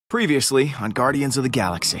Previously on Guardians of the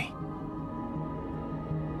Galaxy.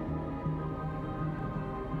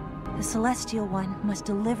 The Celestial One must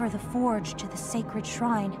deliver the Forge to the sacred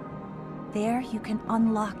shrine. There you can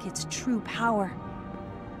unlock its true power,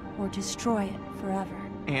 or destroy it forever.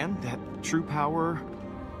 And that true power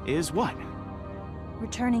is what?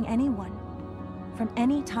 Returning anyone, from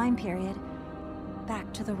any time period,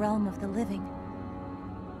 back to the realm of the living.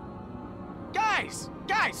 Guys!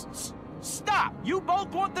 Stop! You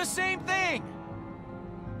both want the same thing!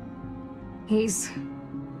 He's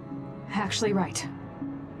actually right.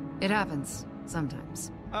 It happens,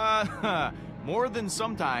 sometimes. More than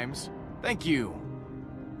sometimes. Thank you.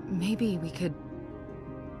 Maybe we could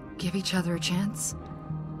give each other a chance?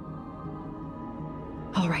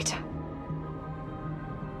 All right.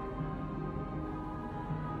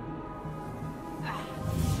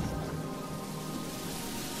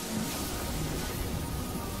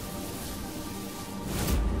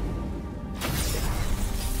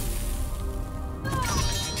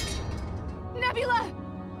 Nebula!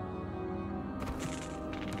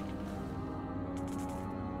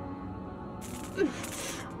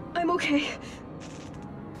 I'm okay.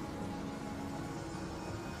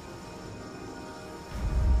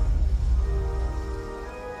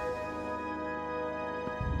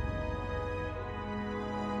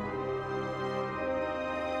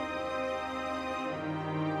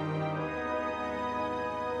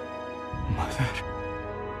 Mother.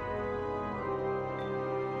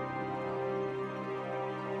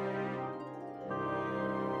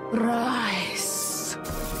 Rise.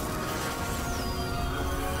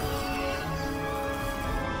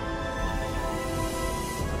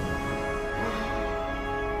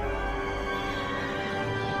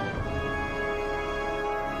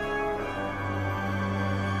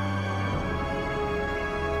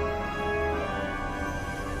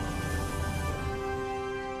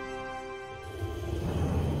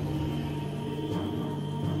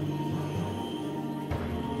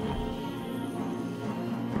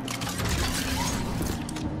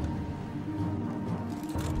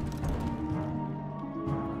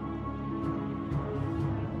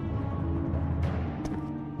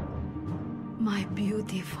 My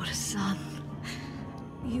beautiful son,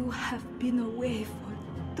 you have been away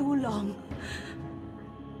for too long.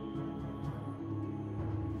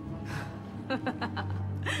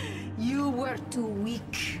 You were too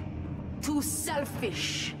weak, too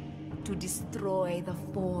selfish to destroy the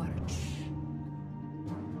Forge.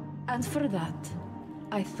 And for that,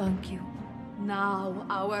 I thank you. Now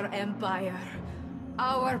our empire,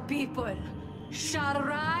 our people, shall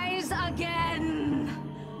rise again!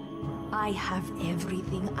 I have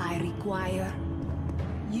everything I require.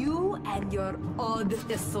 You and your odd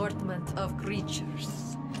assortment of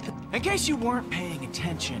creatures. In case you weren't paying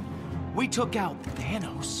attention, we took out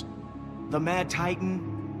Thanos. The Mad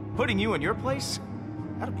Titan. Putting you in your place?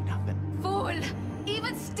 That'll be nothing. Fool!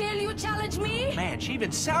 Even still you challenge me? Man, she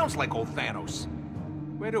even sounds like old Thanos.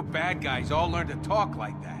 Where do bad guys all learn to talk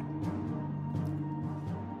like that?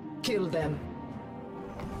 Kill them.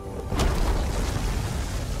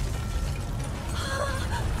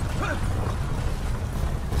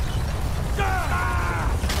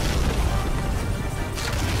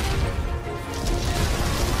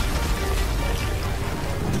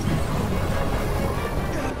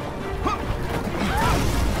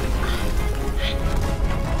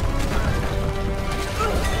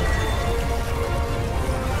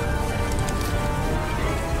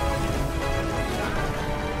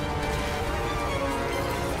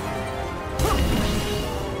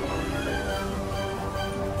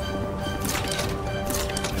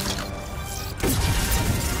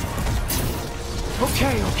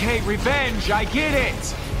 Okay, revenge, I get it!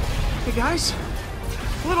 Hey guys,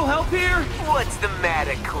 a little help here? What's the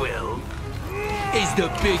matter, Quill? Is the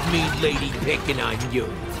big mean lady picking on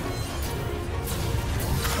you?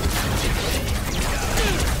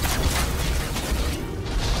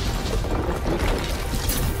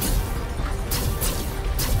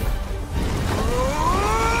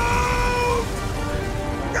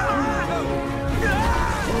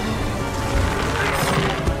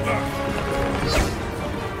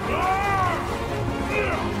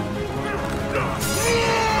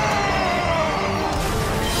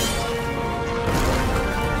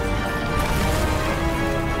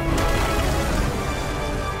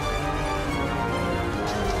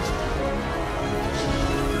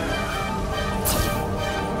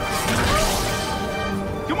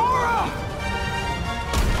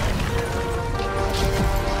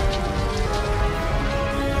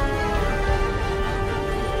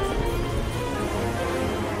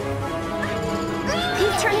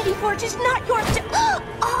 Forge is not yours to—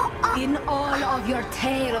 In all of your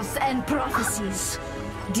tales and prophecies,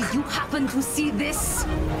 did you happen to see this?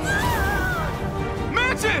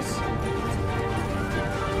 Mantis!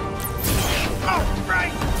 Oh,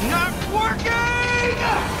 right! Not working!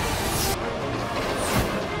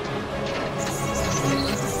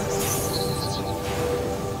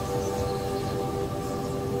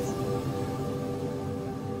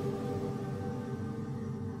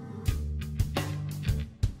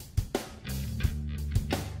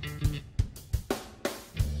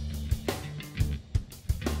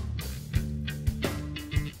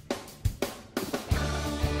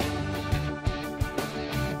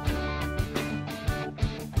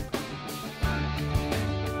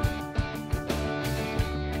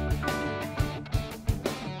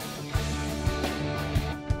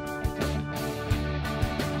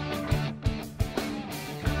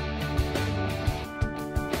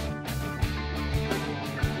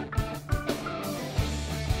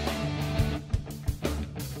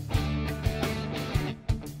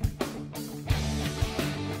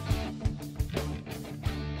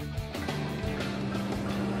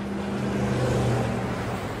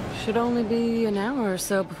 Should only be an hour or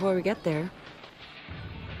so before we get there.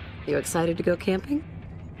 You excited to go camping?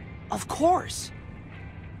 Of course!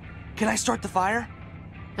 Can I start the fire?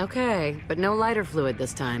 Okay, but no lighter fluid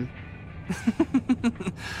this time.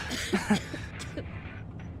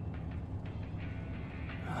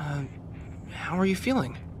 How are you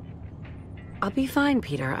feeling? I'll be fine,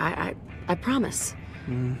 Peter. I promise.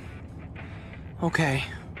 Okay.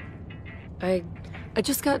 I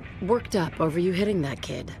just got worked up over you hitting that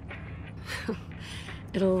kid.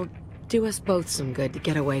 It'll do us both some good to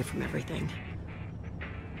get away from everything.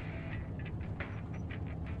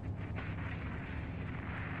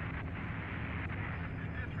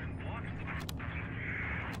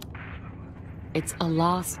 It's a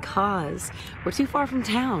lost cause. We're too far from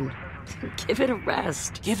town. Give it a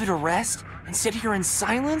rest. Give it a rest? And sit here in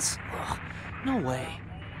silence? Ugh, no way.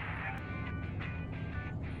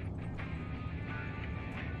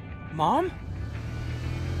 Mom?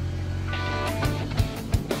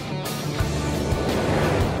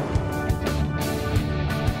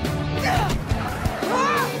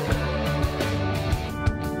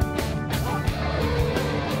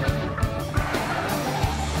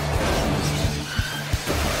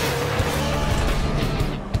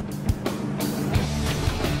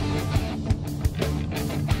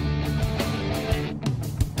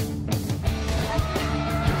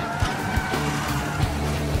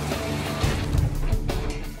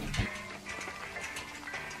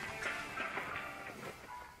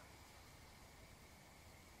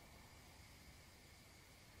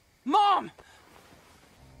 Mom!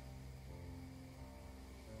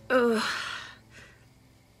 Ugh.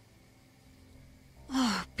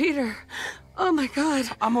 Oh, Peter. Oh my God.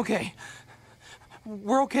 I'm okay.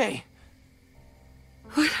 We're okay.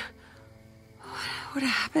 What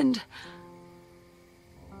happened?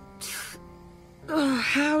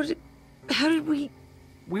 How did we...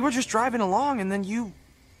 We were just driving along and then you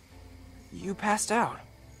passed out.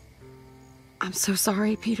 I'm so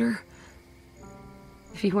sorry, Peter.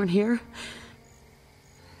 If you weren't here, it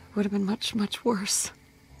would have been much, much worse.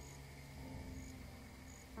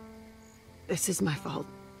 This is my fault.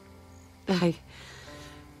 I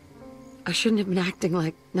shouldn't have been acting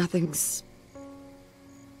like nothing's...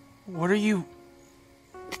 What are you...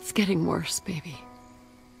 It's getting worse, baby.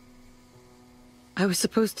 I was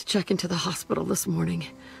supposed to check into the hospital this morning,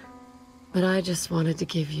 but I just wanted to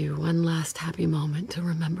give you one last happy moment to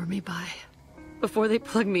remember me by, before they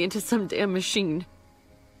plug me into some damn machine.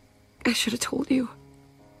 I should have told you.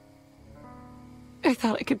 I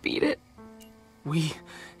thought I could beat it. We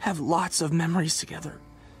have lots of memories together.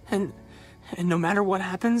 And no matter what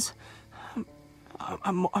happens,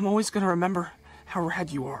 I'm always gonna remember how rad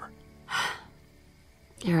you are.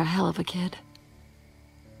 You're a hell of a kid.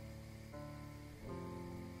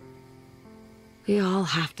 We all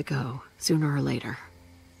have to go, sooner or later.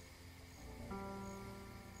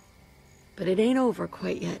 But it ain't over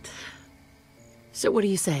quite yet. So what do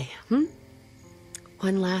you say,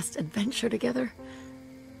 One last adventure together?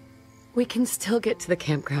 We can still get to the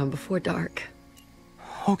campground before dark.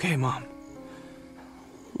 Okay, Mom.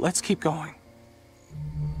 Let's keep going.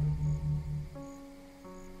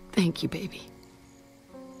 Thank you, baby.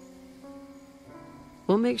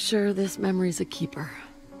 We'll make sure this memory's a keeper.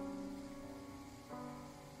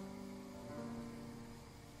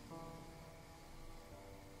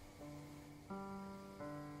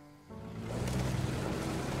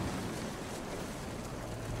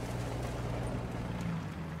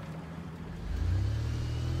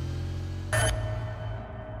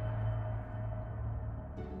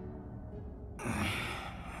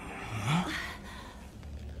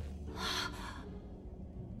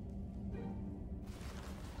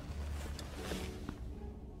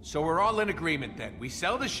 So we're all in agreement then. We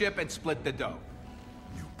sell the ship and split the dough.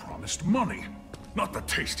 You promised money, not the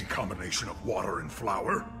tasty combination of water and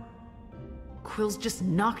flour. Quill's just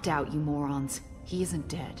knocked out, you morons. He isn't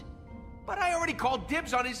dead. But I already called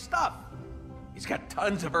dibs on his stuff. He's got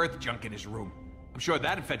tons of Earth junk in his room. I'm sure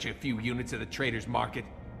that'd fetch a few units at the trader's market.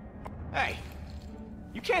 Hey,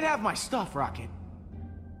 you can't have my stuff, Rocket.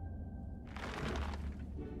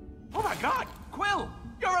 Oh my God, Quill,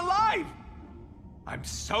 you're alive! I'm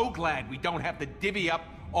so glad we don't have to divvy up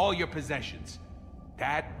all your possessions.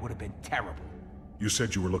 That would have been terrible. You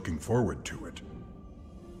said you were looking forward to it.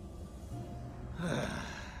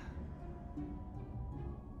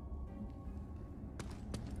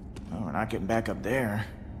 Oh, we're not getting back up there.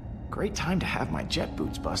 Great time to have my jet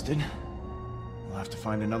boots busted. We'll have to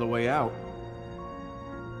find another way out.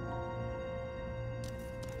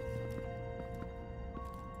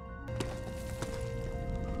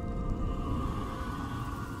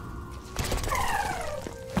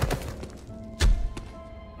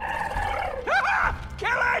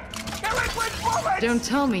 Don't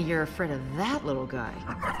tell me you're afraid of that little guy.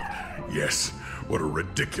 Yes, what a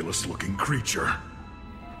ridiculous-looking creature.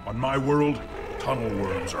 On my world, tunnel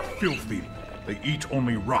worms are filthy. They eat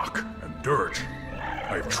only rock and dirt.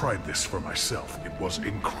 I have tried this for myself. It was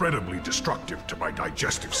incredibly destructive to my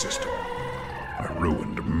digestive system. I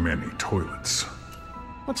ruined many toilets.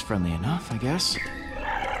 What's friendly enough, I guess?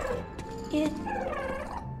 It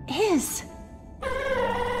is.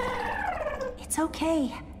 It's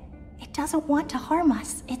okay. It doesn't want to harm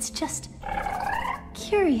us. It's just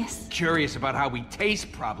curious. Curious about how we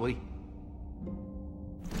taste, probably.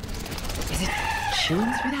 Is it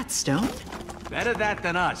chewing through that stone? Better that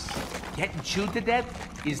than us. Getting chewed to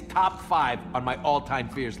death is top 5 on my all-time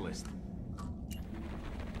fears list.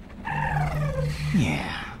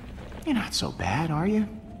 Yeah, you're not so bad, are you?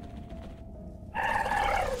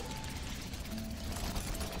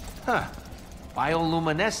 Huh.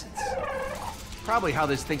 Bioluminescence. Probably how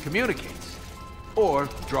this thing communicates. Or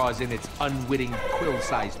draws in its unwitting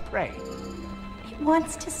quill-sized prey. It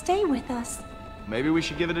wants to stay with us. Maybe we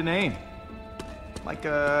should give it a name. Like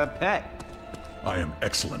a pet. I am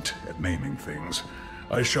excellent at naming things.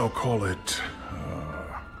 I shall call it,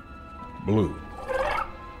 Blue.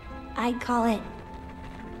 I'd call it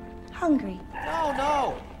hungry.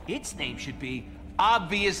 No. Its name should be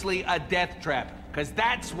obviously a death trap, because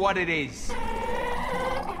that's what it is.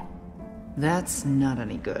 That's not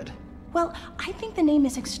any good. Well, I think the name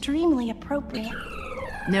is extremely appropriate.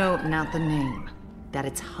 No, not the name. That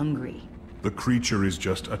it's hungry. The creature is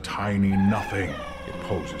just a tiny nothing. It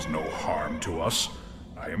poses no harm to us.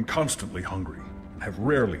 I am constantly hungry and have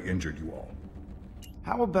rarely injured you all.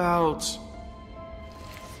 How about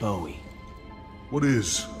Bowie? What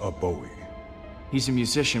is a Bowie? He's a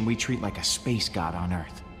musician we treat like a space god on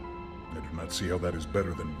Earth. I do not see how that is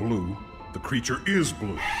better than Blue. The creature is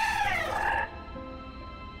blue.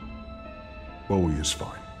 Bowie is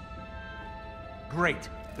fine. Great.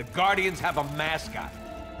 The Guardians have a mascot.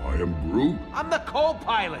 I am Groot. I'm the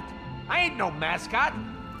co-pilot. I ain't no mascot.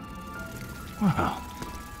 Wow.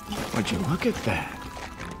 Would you look at that?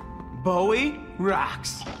 Bowie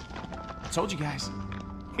rocks. Told you guys.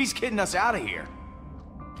 He's getting us out of here.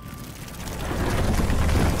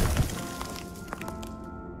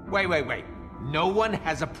 Wait. No one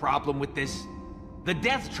has a problem with this? The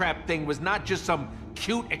death trap thing was not just some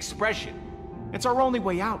cute expression. It's our only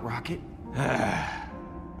way out, Rocket.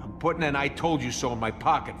 I'm putting an I told you so in my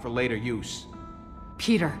pocket for later use.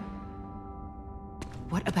 Peter.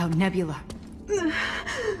 What about Nebula?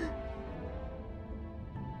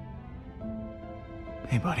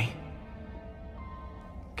 Hey, buddy.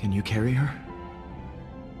 Can you carry her?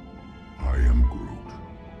 I am Groot.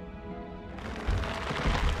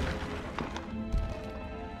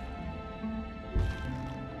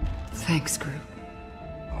 Thanks, Groot.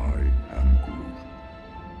 I am Groot.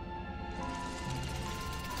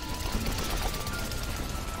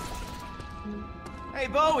 Hey,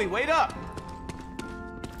 Bowie, wait up!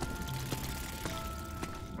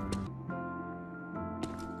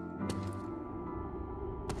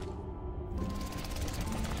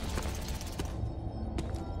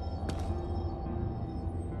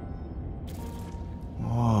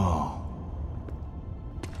 Whoa.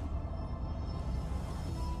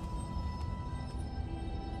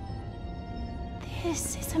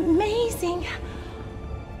 This is amazing.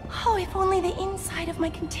 Oh, if only the inside of my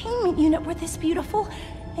containment unit were this beautiful,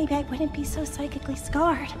 maybe I wouldn't be so psychically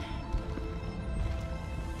scarred.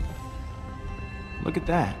 Look at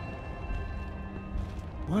that.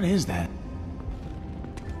 What is that?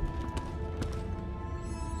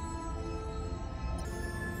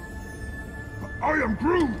 I am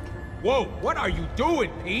Groot! Whoa, what are you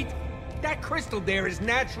doing, Pete? That crystal there is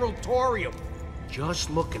natural thorium. Just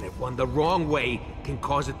looking at one the wrong way can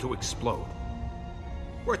cause it to explode.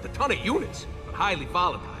 Worth a ton of units, but highly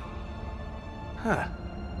volatile. Huh.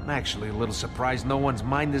 I'm actually a little surprised no one's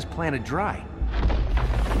mined this planet dry.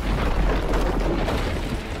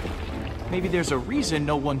 Maybe there's a reason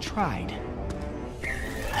no one tried.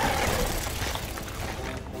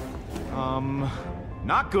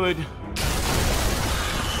 Not good. Guess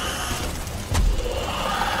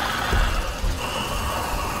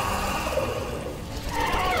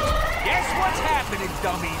what's happening,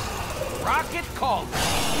 dummies? Rocket called.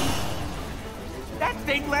 That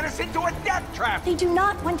thing led us into a death trap! They do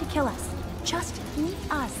not want to kill us. Just eat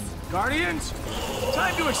us. Guardians,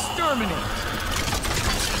 time to exterminate.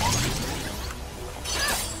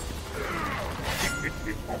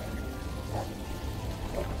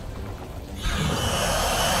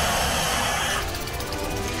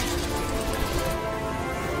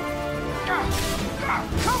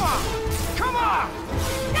 Come on! Come on!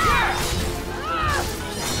 Yeah!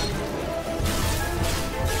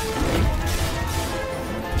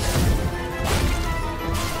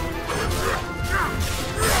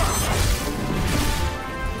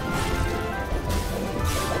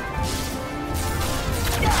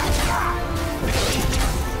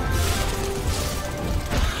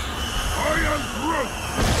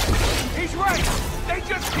 He's right! They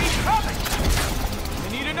just keep coming! We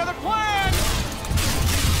need another plan!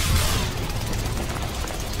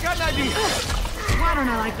 Got an idea! Why don't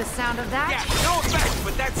I like the sound of that? Yeah, no offense,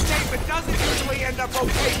 but that statement doesn't usually end up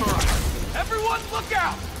okay for us. Everyone, look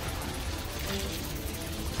out!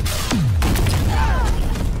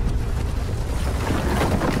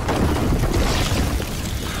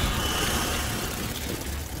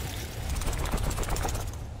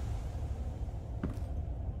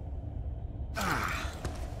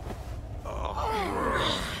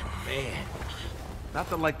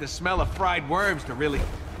 Nothing like the smell of fried worms to really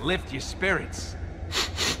lift your spirits.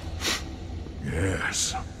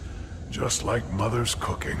 Yes, just like Mother's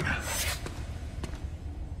cooking.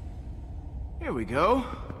 Here we go.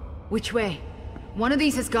 Which way? One of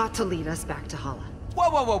these has got to lead us back to Hala. Whoa,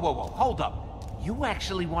 whoa, whoa, whoa, whoa, hold up. You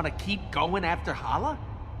actually want to keep going after Hala?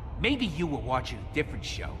 Maybe you were watching a different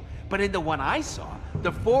show, but in the one I saw,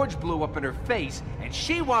 the Forge blew up in her face, and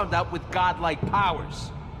she wound up with godlike powers.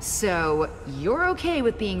 So, you're okay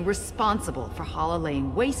with being responsible for Hala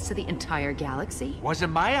laying waste to the entire galaxy?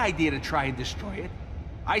 Wasn't my idea to try and destroy it.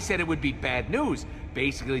 I said it would be bad news.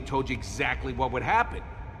 Basically told you exactly what would happen.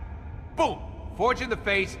 Boom! Forge in the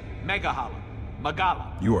face, Mega Hala.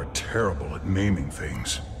 Magala. You are terrible at naming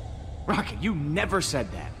things. Rocket, you never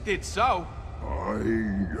said that. Did so. I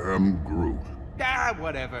am Groot. Ah,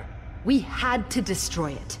 whatever. We had to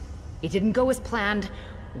destroy it. It didn't go as planned.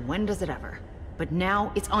 When does it ever? But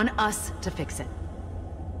now it's on us to fix it.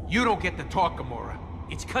 You don't get to talk, Gamora.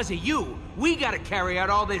 It's 'cause of you. We gotta carry out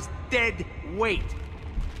all this dead weight.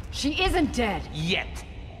 She isn't dead. Yet.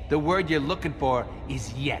 The word you're looking for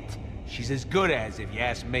is yet. She's as good as, if you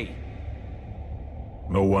ask me.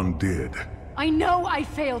 No one did. I know I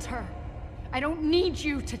failed her. I don't need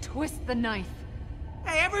you to twist the knife.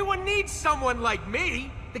 Hey, everyone needs someone like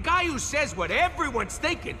me. The guy who says what everyone's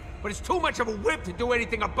thinking, but is too much of a whip to do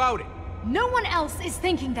anything about it. No one else is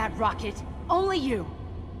thinking that, Rocket. Only you.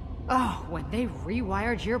 Oh, when they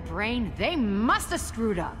rewired your brain, they must have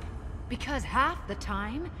screwed up. Because half the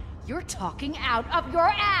time, you're talking out of your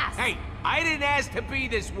ass! Hey, I didn't ask to be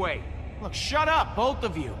this way. Look, shut up, both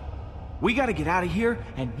of you. We gotta get out of here,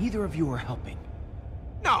 and neither of you are helping.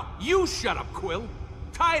 No, you shut up, Quill.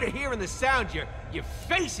 Tired of hearing the sound your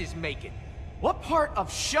face is making. What part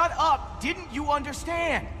of shut up didn't you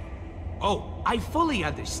understand? Oh, I fully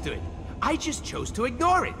understood. I just chose to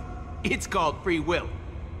ignore it. It's called free will.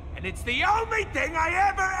 And it's the only thing I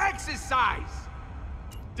ever exercise!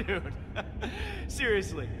 Dude,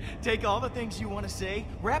 seriously, take all the things you want to say,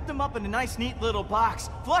 wrap them up in a nice neat little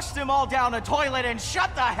box, flush them all down the toilet, and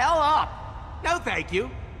shut the hell up! No thank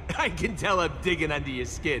you. I can tell I'm digging under your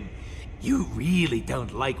skin. You really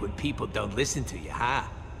don't like when people don't listen to you, huh?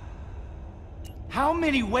 How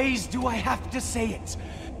many ways do I have to say it?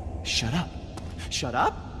 Shut up. Shut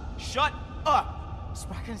up? Shut up!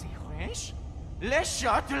 Sprechen Sie French? Le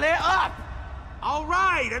shut-le up! All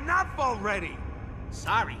right, enough already.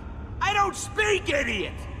 Sorry, I don't speak,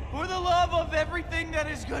 idiot! For the love of everything that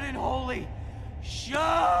is good and holy,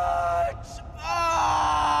 shut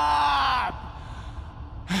up!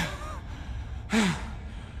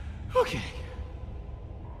 Okay.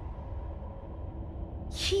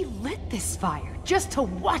 He lit this fire just to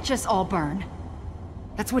watch us all burn.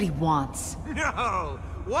 That's what he wants. No!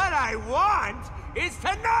 What I want is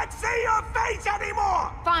to not see your face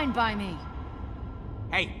anymore! Fine by me.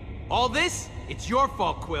 Hey, all this, it's your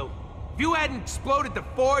fault, Quill. If you hadn't exploded the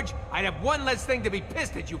Forge, I'd have one less thing to be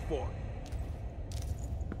pissed at you for.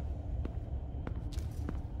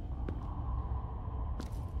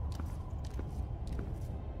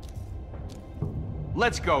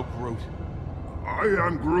 Let's go, Groot. I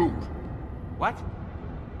am Groot. What?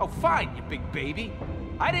 Oh, fine, you big baby.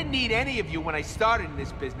 I didn't need any of you when I started in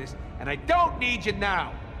this business, and I don't need you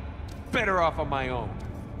now. Better off on my own.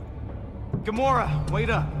 Gamora, wait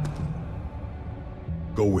up.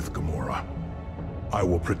 Go with Gamora. I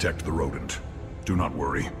will protect the rodent. Do not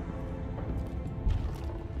worry.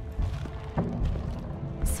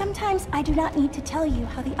 Sometimes I do not need to tell you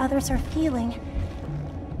how the others are feeling.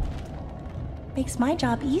 Makes my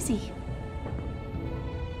job easy.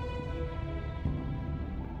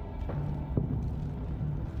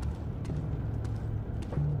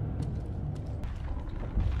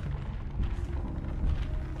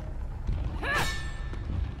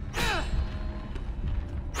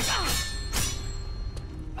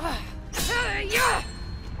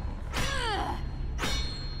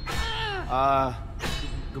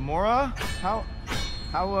 Gamora?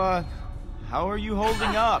 How are you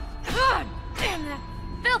holding up? God damn that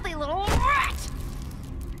filthy little rat!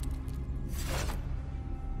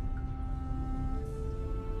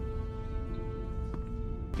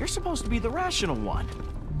 You're supposed to be the rational one.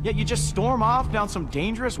 Yet you just storm off down some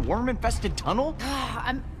dangerous, worm-infested tunnel?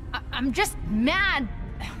 I'm just mad.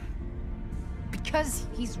 Because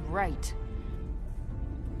he's right.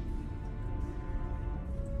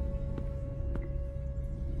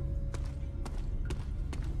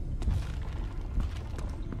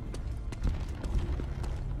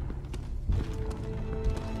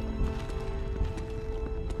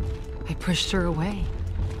 I pushed her away,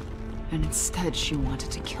 and instead she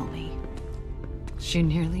wanted to kill me. She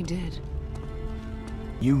nearly did.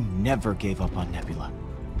 You never gave up on Nebula.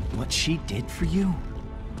 What she did for you?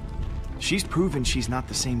 She's proven she's not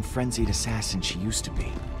the same frenzied assassin she used to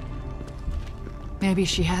be. Maybe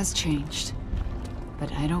she has changed,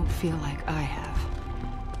 but I don't feel like I have.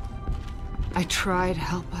 I try to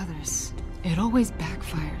help others. It always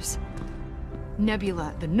backfires.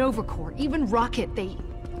 Nebula, the Nova Corps, even Rocket, they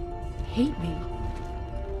hate me.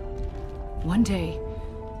 One day,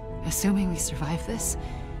 assuming we survive this,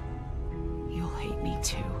 you'll hate me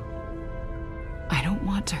too. I don't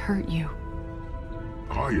want to hurt you.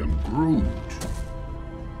 I am Groot.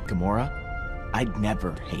 Gamora, I'd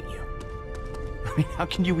never hate you. I mean, how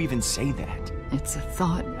can you even say that? It's a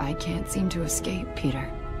thought I can't seem to escape, Peter.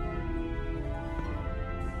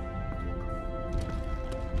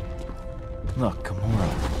 Look, Gamora.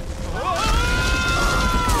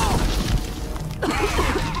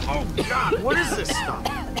 Oh, God, what is this stuff?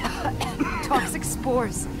 Toxic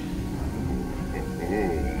spores.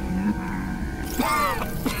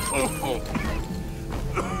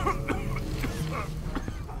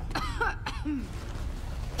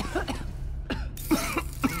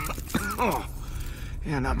 Oh,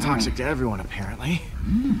 yeah, not toxic to everyone, apparently.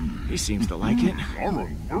 He seems to like it.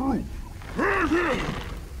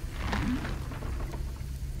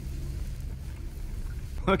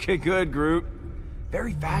 Okay, good, Groot.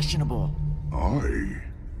 Very fashionable. I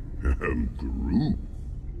am Groot.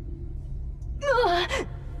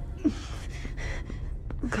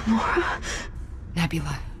 Gamora?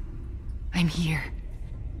 Nebula, I'm here.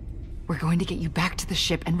 We're going to get you back to the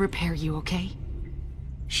ship and repair you, okay?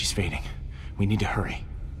 She's fading. We need to hurry.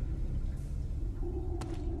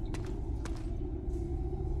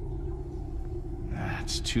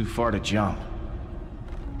 It's too far to jump.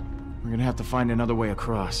 We're gonna have to find another way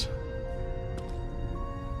across.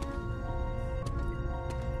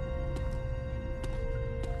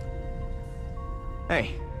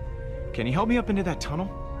 Hey, can you help me up into that tunnel?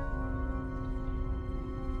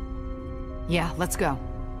 Yeah, let's go.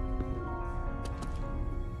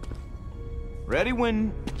 Ready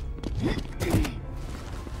when...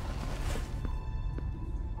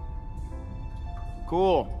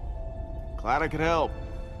 Cool. Glad I could help.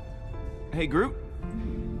 Hey, Groot.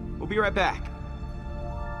 We'll be right back.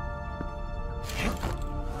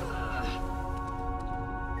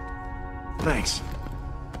 Thanks.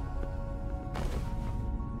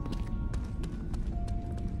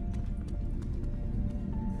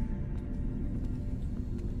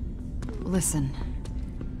 Listen,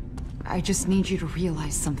 I just need you to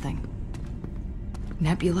realize something.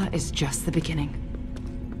 Nebula is just the beginning.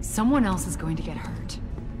 Someone else is going to get hurt,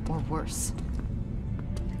 or worse.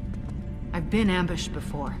 I've been ambushed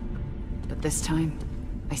before, but this time,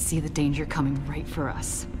 I see the danger coming right for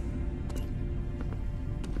us.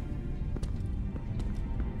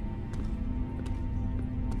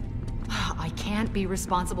 I can't be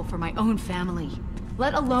responsible for my own family,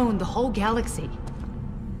 let alone the whole galaxy.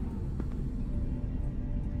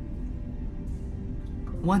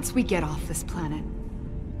 Once we get off this planet,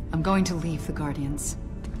 I'm going to leave the Guardians.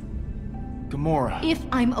 Gamora. If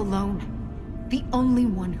I'm alone, the only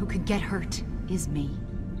one who could get hurt is me.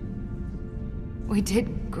 We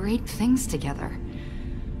did great things together,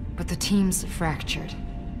 but the team's fractured.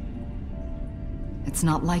 It's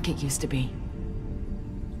not like it used to be.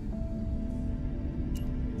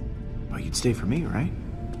 But you'd stay for me, right?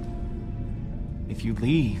 If you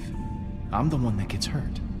leave, I'm the one that gets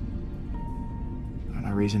hurt. Aren't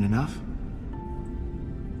I reason enough?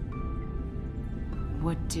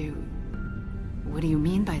 What do you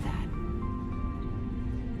mean by that?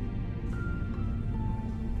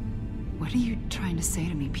 What are you trying to say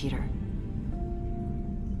to me, Peter?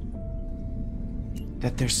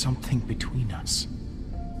 That there's something between us.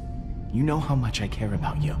 You know how much I care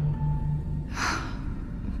about you.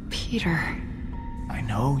 Peter. I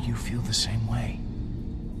know you feel the same way.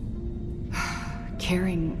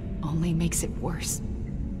 Caring only makes it worse.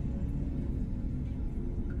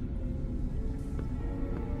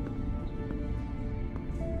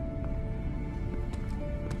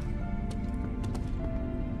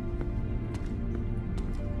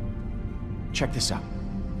 Check this out.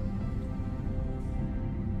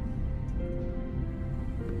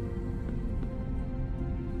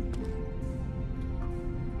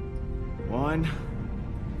 One,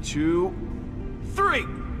 two, three!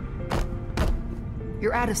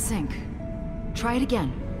 You're out of sync. Try it again.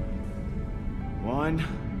 One,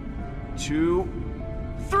 two,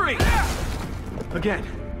 three! Again.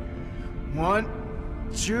 One,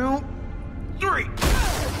 two, three!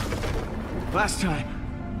 Last time.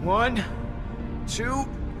 One, two,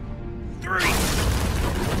 three!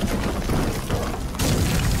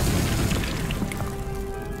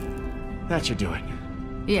 That should do it.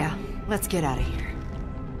 Yeah, let's get out of here.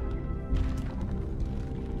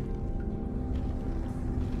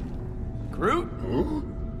 Groot?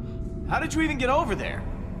 How did you even get over there?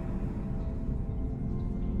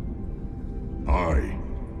 I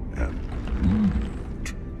am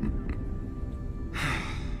Groot.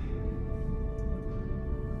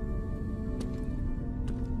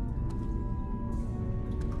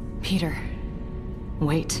 Peter,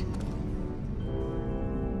 wait.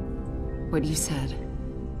 What you said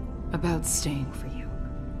about staying for you.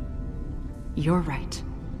 You're right.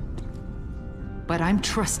 But I'm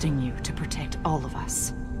trusting you to protect all of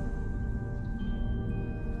us.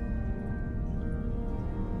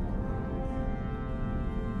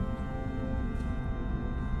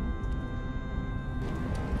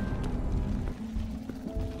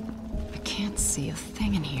 I can't see a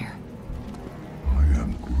thing in here. I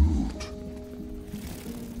am Groot.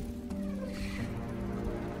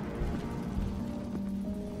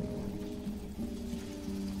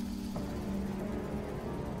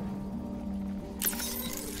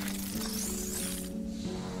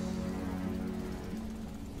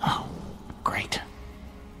 Oh, great.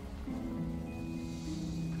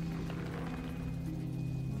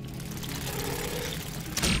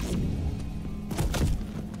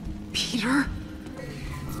 Peter?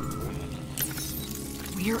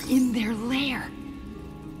 We're in their lair.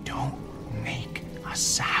 Don't make a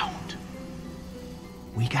sound.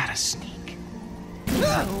 We gotta sneak.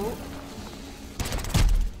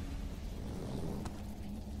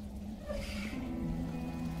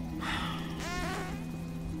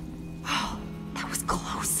 Oh, that was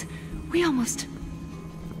close. We almost...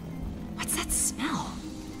 What's that smell?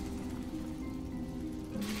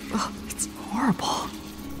 Oh, it's horrible.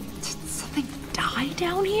 Did something die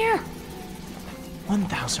down here?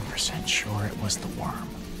 1000% sure it was the worm.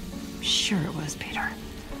 Sure it was, Peter.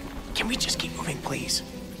 Can we just keep moving, please?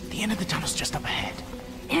 The end of the tunnel's just up ahead.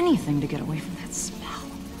 Anything to get away from that smell.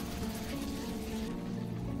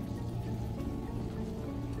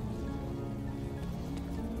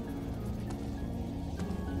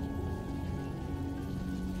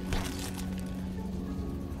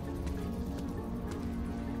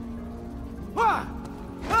 Ah!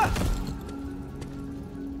 Ah!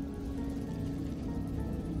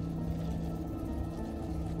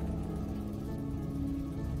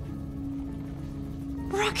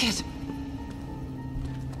 Rocket!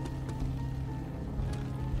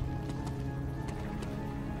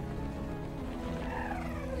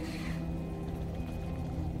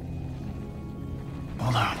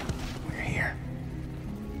 Hold on. We're here.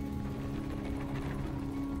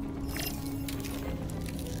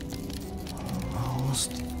 All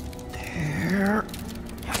Almost there.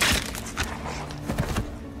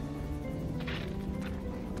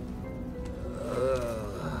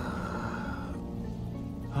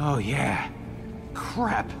 Oh, yeah.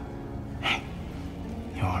 Crap. Hey,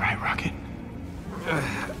 you alright, Rocket?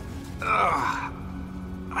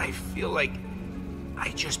 I feel like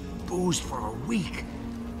I just boozed for a week,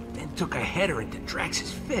 then took a header into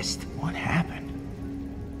Drax's fist. What happened?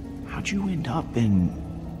 How'd you end up in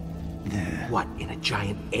the... What, in a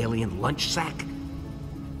giant alien lunch sack?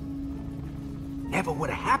 Never would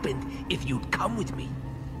have happened if you'd come with me.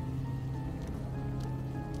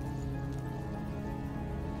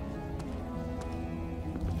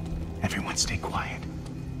 Everyone stay quiet.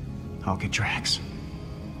 I'll get Drax.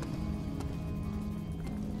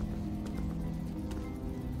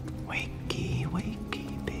 Wakey,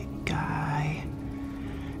 wakey, big guy.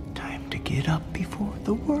 Time to get up before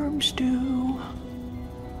the worms do.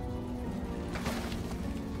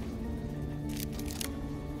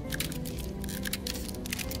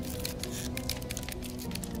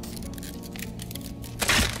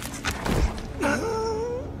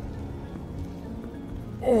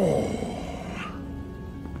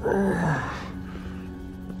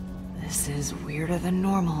 This is weirder than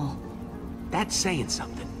normal. That's saying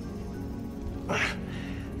something.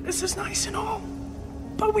 This is nice and all,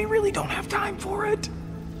 but we really don't have time for it.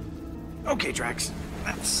 Okay, Drax,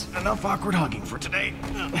 that's enough awkward hugging for today.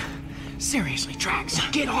 Seriously, Drax,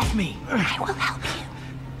 get off me. I will help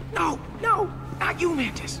you. No, no, not you,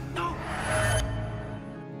 Mantis. No.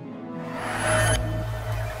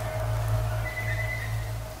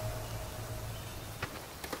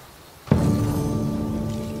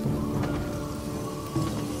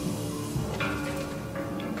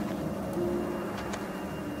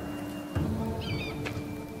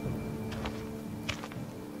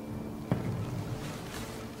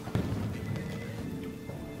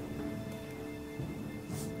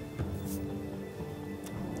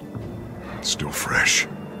 Still fresh.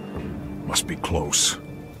 Must be close.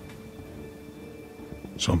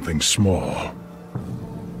 Something small.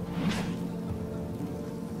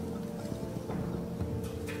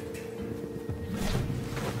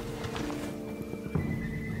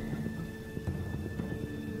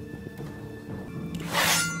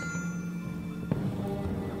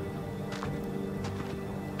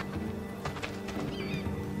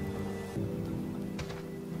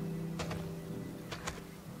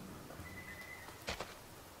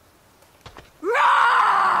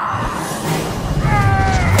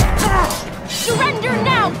 Surrender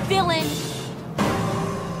now, villain!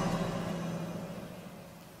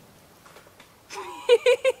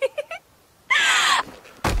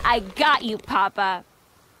 I got you, Papa.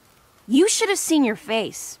 You should have seen your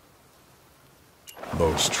face.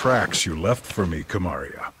 Those tracks you left for me,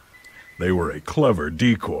 Kamaria. They were a clever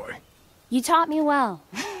decoy. You taught me well.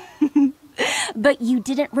 But you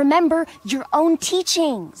didn't remember your own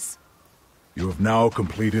teachings. You have now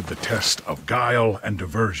completed the test of guile and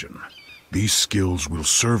diversion. These skills will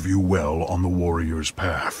serve you well on the warrior's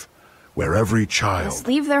path, where every child... Let's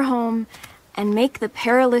leave their home and make the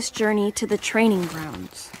perilous journey to the training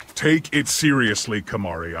grounds. Take it seriously,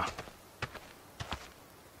 Kamaria.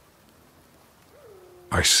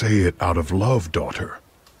 I say it out of love, daughter.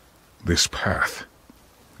 This path,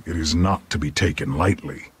 it is not to be taken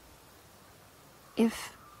lightly.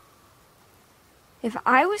 If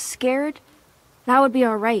I was scared, that would be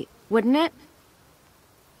all right, wouldn't it?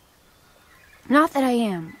 Not that I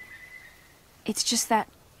am. It's just that...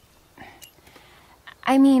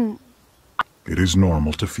 I mean... It is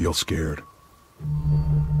normal to feel scared.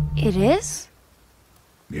 It is?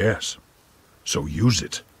 Yes. So use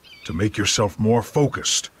it to make yourself more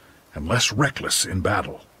focused and less reckless in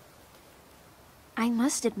battle. I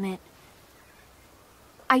must admit,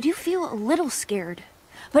 I do feel a little scared,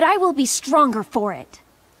 but I will be stronger for it.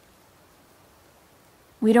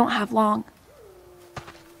 We don't have long.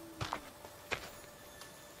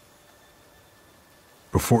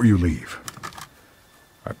 Before you leave,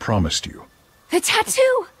 I promised you. The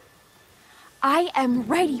tattoo! I am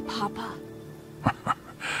ready, Papa.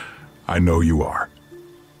 I know you are.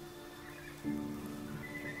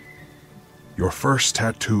 Your first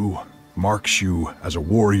tattoo marks you as a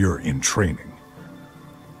warrior in training.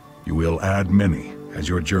 You will add many as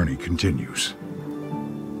your journey continues.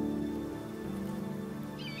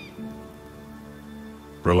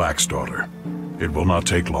 Relax, daughter. It will not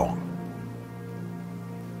take long.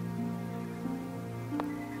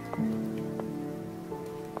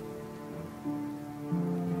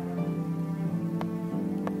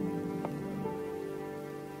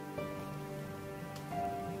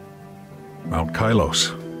 Mount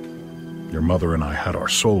Kylos. Your mother and I had our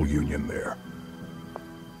soul union there.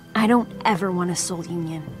 I don't ever want a soul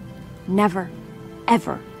union. Never.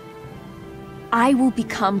 Ever. I will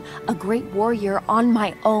become a great warrior on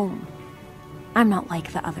my own. I'm not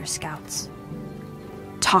like the other scouts.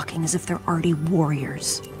 Talking as if they're already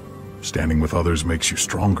warriors. Standing with others makes you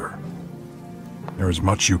stronger. There is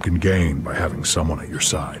much you can gain by having someone at your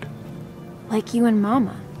side. Like you and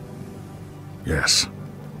Mama. Yes.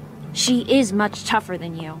 She is much tougher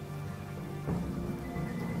than you.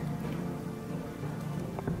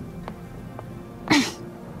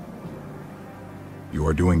 You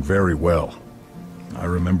are doing very well. I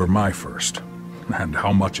remember my first, and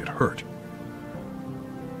how much it hurt.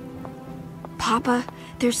 Papa,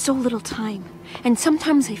 there's so little time, and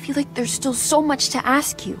sometimes I feel like there's still so much to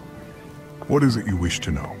ask you. What is it you wish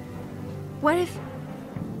to know? What if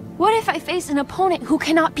I face an opponent who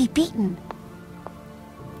cannot be beaten?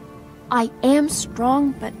 I am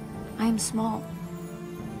strong, but I'm small.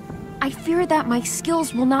 I fear that my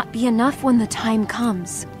skills will not be enough when the time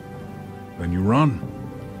comes. Then you run,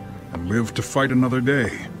 and live to fight another day.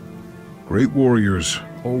 Great warriors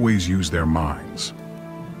always use their minds,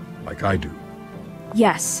 like I do.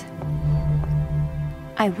 Yes.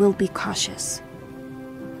 I will be cautious.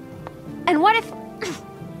 And what if...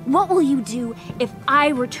 what will you do if I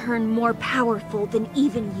return more powerful than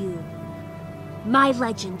even you? My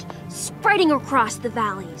legend spreading across the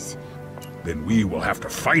valleys. Then we will have to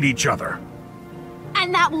fight each other.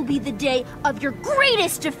 And that will be the day of your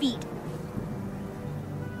greatest defeat.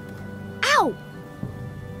 Ow!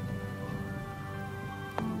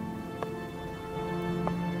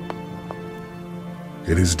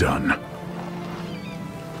 It is done.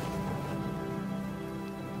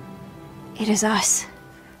 It is us.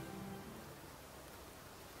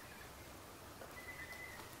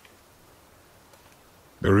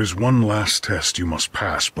 There is one last test you must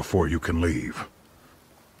pass before you can leave.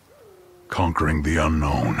 Conquering the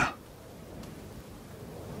unknown.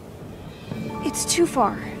 It's too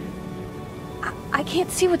far. I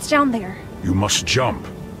can't see what's down there. You must jump.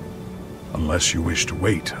 Unless you wish to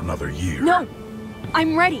wait another year. No!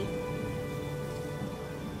 I'm ready!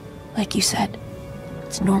 Like you said,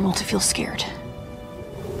 it's normal to feel scared.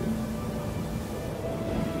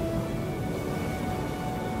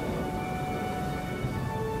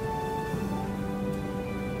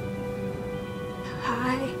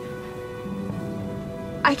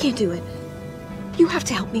 I can't do it. You have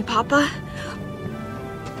to help me, Papa.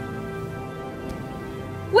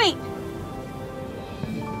 Wait!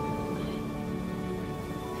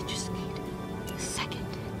 I just need a second.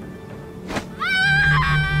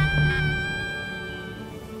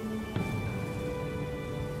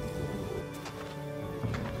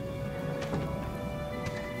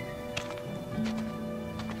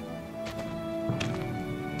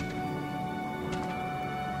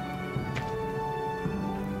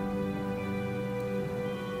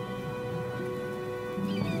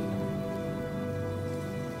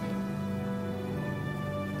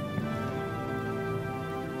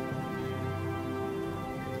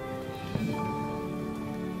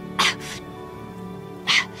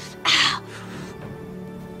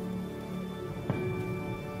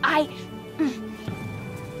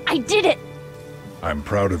 I did it! I'm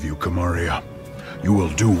proud of you, Kamaria. You will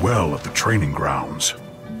do well at the training grounds.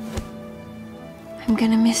 I'm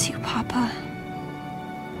gonna miss you, Papa.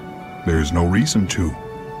 There's no reason to.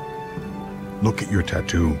 Look at your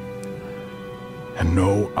tattoo, and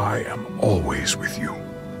know I am always with you.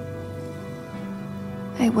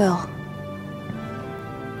 I will.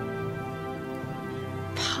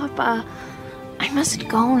 Papa, I must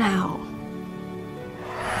go now.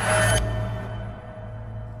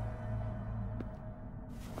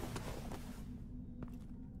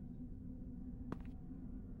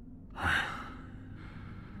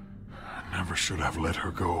 Should have let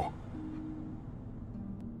her go.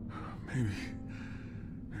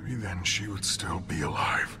 Maybe then she would still be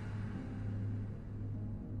alive.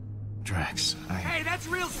 Drax, Hey, that's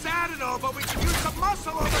real sad and all, but we can use some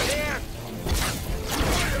muscle over here!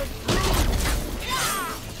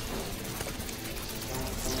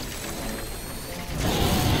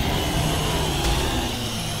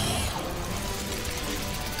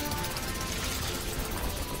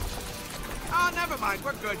 Oh, never mind,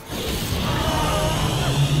 we're good.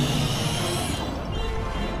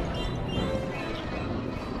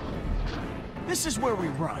 This is where we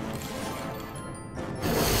run.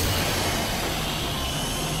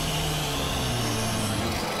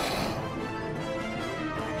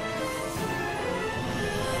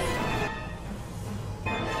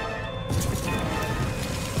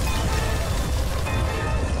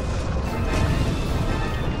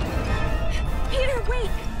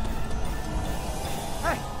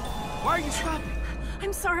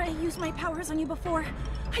 sorry I used my powers on you before.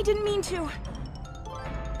 I didn't mean to.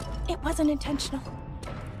 It wasn't intentional.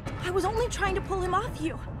 I was only trying to pull him off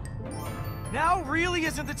you. Now really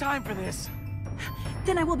isn't the time for this.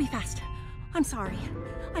 Then I will be fast. I'm sorry.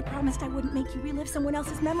 I promised I wouldn't make you relive someone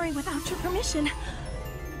else's memory without your permission.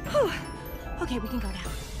 Whew. Okay, we can go now.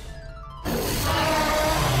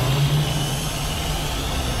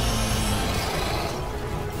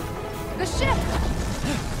 The ship!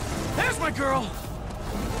 There's my girl!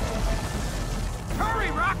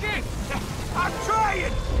 Hurry, Rocket! I'm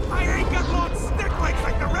trying! I ain't got long stick legs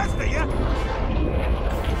like the rest of you!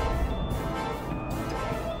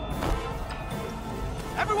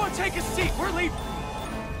 Everyone take a seat, we're leaving!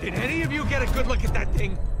 Did any of you get a good look at that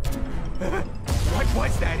thing? What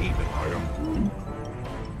was that even? I am Groot.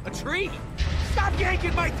 A tree? Stop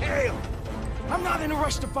yanking my tail! I'm not in a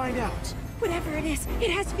rush to find out. Whatever it is,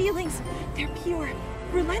 it has feelings. They're pure,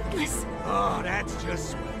 relentless. Oh, that's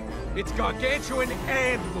just swell. It's gargantuan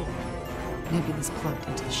and moving. Nebula's plugged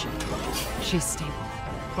into the ship. She's stable.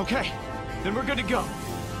 Okay, then we're good to go.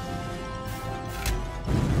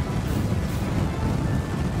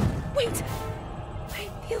 Wait! I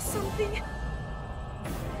feel something.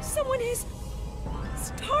 Someone is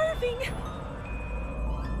starving.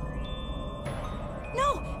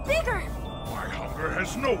 No, bigger! My hunger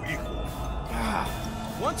has no equal.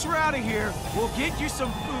 Once we're out of here, we'll get you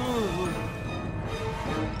some food.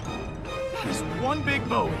 That is one big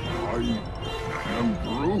boat. I am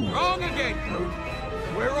Groot. Wrong again, Groot.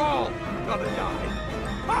 We're all gonna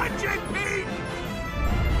die. Punch it, Pete!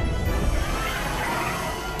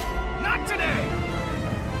 Not today!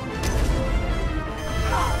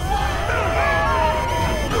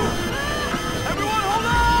 Everyone hold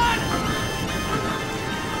on!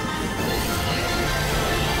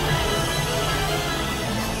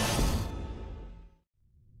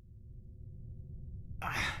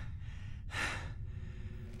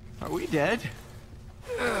 Are we dead?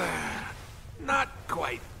 Not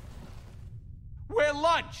quite. We're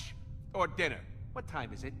lunch! Or dinner. What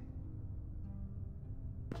time is it?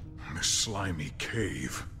 This slimy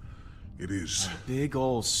cave. It is... Big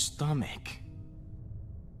old stomach.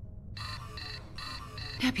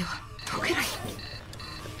 Nebula, how can I...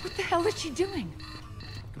 What the hell is she doing?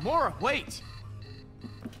 Gamora, wait!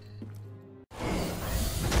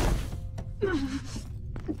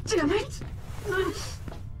 Damn it!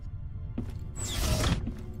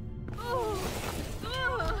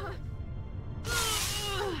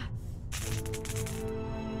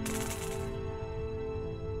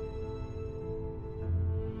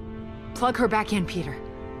 Plug her back in, Peter.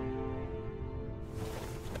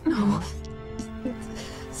 No.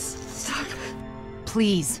 Stop.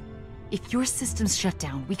 Please. If your systems shut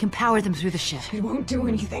down, we can power them through the ship. It won't do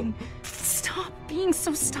anything. Stop being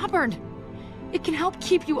so stubborn. It can help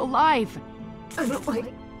keep you alive. I don't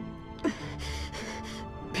like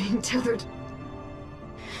being tethered.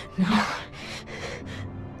 No.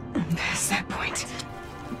 I'm past that point.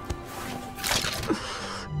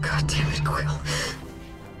 God damn it, Quill.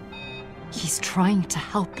 He's trying to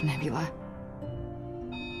help, Nebula.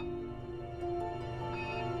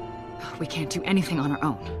 We can't do anything on our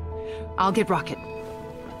own. I'll get Rocket.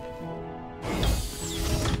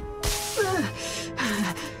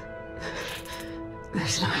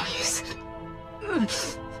 There's no use.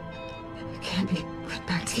 It can't be put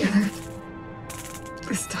back together.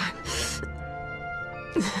 This time.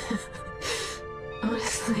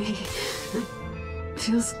 Honestly, it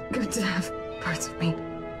feels good to have parts of me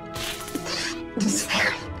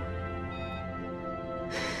despairing.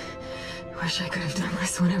 Wish I could have done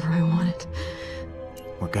this whenever I wanted.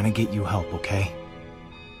 We're gonna get you help, okay?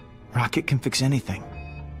 Rocket can fix anything.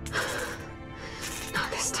 Not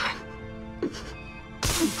this time.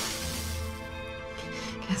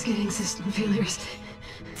 Cascading system failures.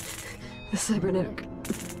 The cybernetic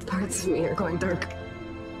parts of me are going dark.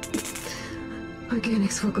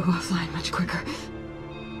 Organics will go offline much quicker.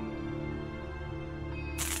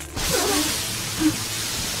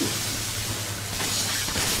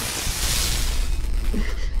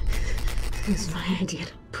 It was my idea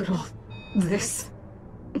to put all this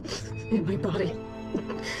in my body.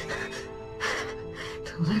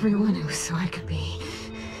 Told everyone it was so I could be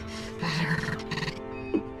better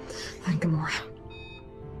than Gamora.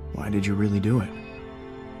 Why did you really do it?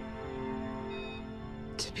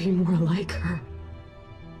 To be more like her.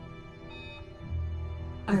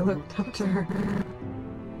 I looked up to her.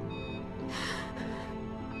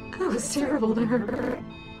 I was terrible to her.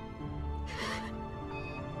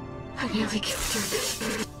 I nearly killed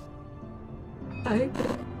her. I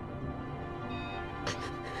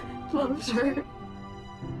loved her.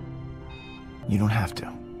 You don't have to.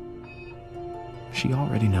 She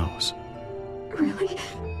already knows. Really?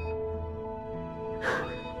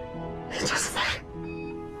 It doesn't matter.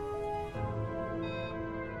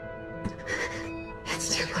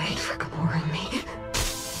 It's too late for Gamora and me.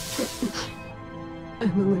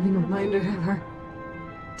 I'm a living reminder of her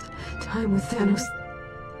time with Thanos.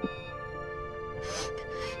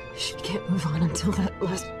 She can't move on until that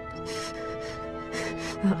last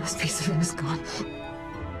piece of him is gone.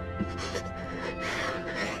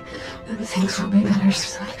 And things will be better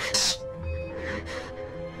soon.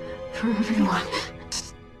 For everyone.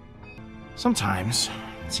 Sometimes,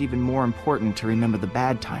 it's even more important to remember the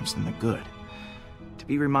bad times than the good. To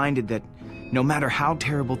be reminded that no matter how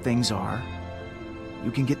terrible things are,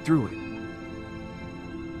 you can get through it.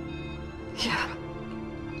 Yeah.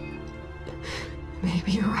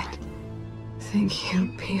 Maybe you're right. Thank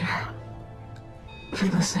you, Peter, for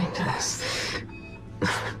listening to this.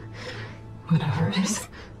 Whatever it is.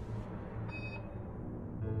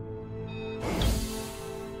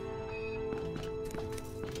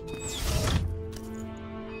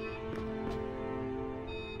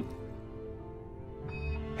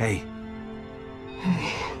 Hey.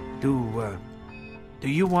 Hey. Do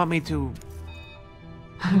you want me to...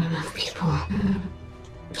 I don't enough people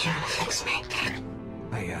trying to fix me.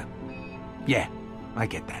 Yeah, I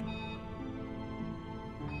get that.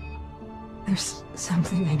 There's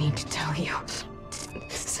something I need to tell you,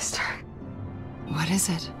 sister. What is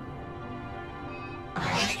it?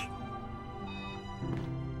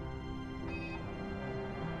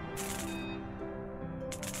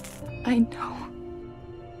 I know.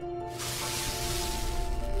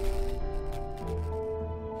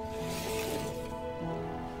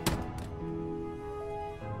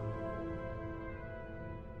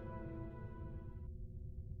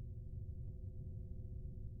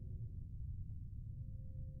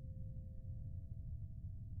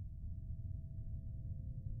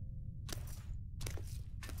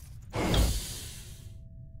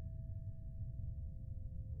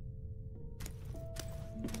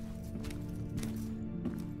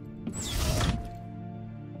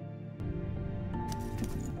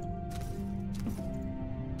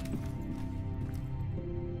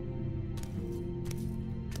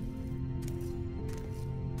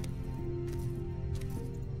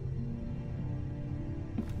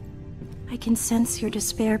 I can sense your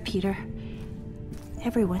despair, Peter.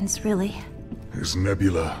 Everyone's really. Is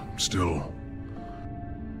Nebula still...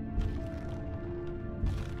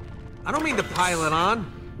 I don't mean to pile it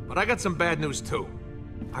on, but I got some bad news too.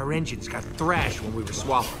 Our engines got thrashed when we were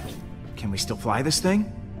swapping. Can we still fly this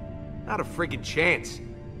thing? Not a friggin' chance.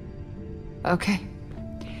 Okay.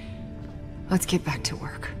 Let's get back to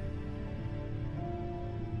work.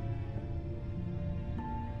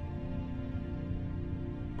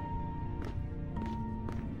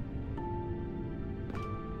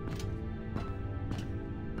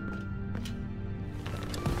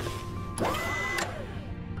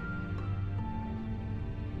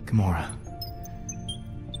 Gamora,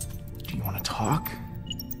 do you want to talk?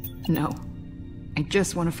 No. I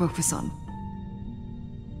just want to focus on...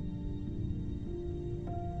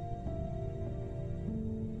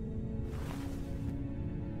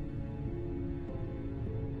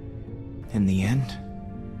 In the end,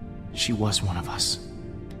 she was one of us.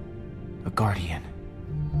 A Guardian.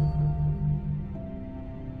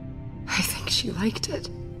 I think she liked it.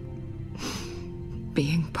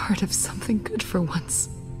 Being part of something good for once.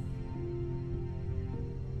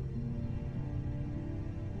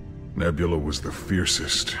 Nebula was the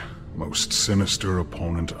fiercest, most sinister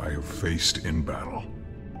opponent I have faced in battle.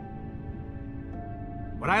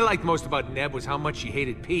 What I liked most about Neb was how much she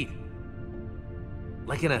hated Pete.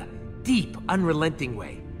 Like in a deep, unrelenting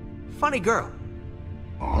way. Funny girl.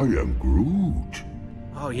 I am Groot.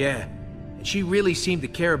 Oh yeah, and she really seemed to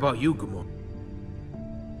care about you, Gamora.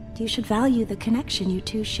 You should value the connection you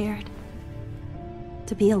two shared.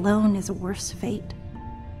 To be alone is a worse fate.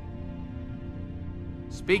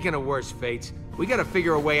 Speaking of worse fates, we gotta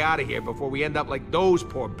figure a way out of here before we end up like those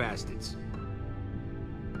poor bastards.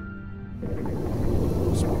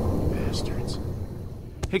 Those poor bastards.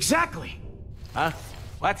 Exactly! Huh?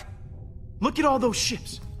 What? Look at all those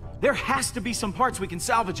ships. There has to be some parts we can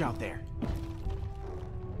salvage out there.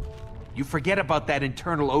 You forget about that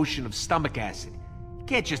internal ocean of stomach acid. You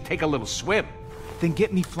can't just take a little swim. Then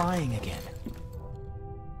get me flying again.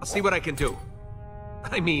 I'll see what I can do.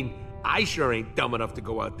 I mean, I sure ain't dumb enough to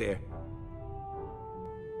go out there.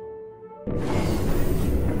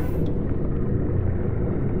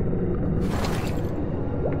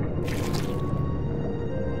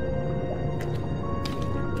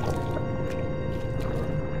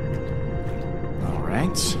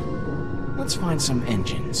 find some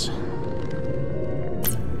engines.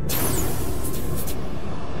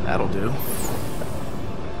 That'll do.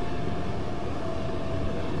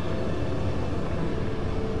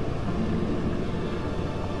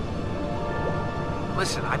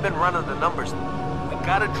 Listen, I've been running the numbers. We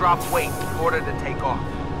gotta drop weight in order to take off.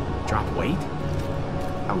 Drop weight?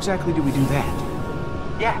 How exactly do we do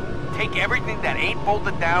that? Yeah, take everything that ain't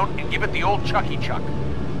bolted down and give it the old Chucky Chuck.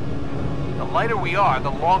 The lighter we are,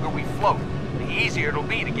 the longer we float. The easier it'll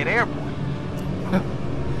be to get airborne.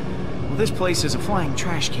 Well, this place is a flying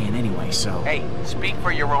trash can anyway, so... Hey, speak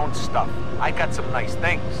for your own stuff. I got some nice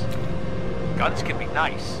things. Guns can be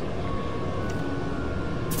nice.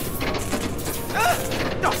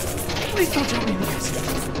 No! Please don't drop me in this!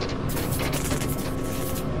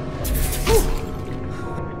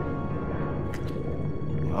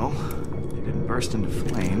 Well, they didn't burst into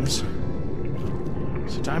flames.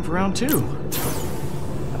 So time for round 2.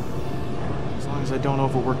 As long as I don't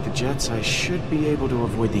overwork the jets, I should be able to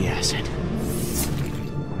avoid the acid.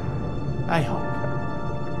 I hope.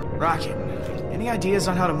 Rocket, any ideas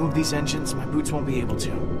on how to move these engines? My boots won't be able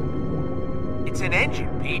to. It's an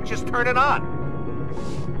engine, Pete. Just turn it on.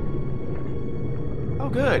 Oh,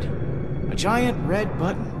 good. A giant red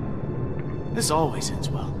button. This always ends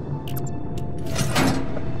well.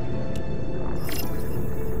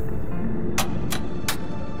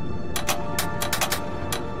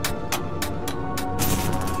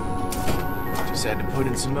 Just had to put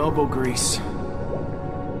in some elbow grease.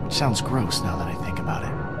 Which sounds gross now that I think about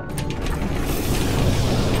it.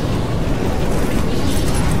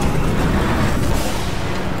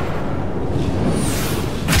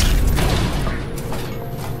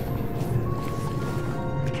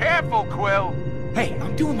 Careful, Quill! Hey,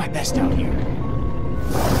 I'm doing my best out here.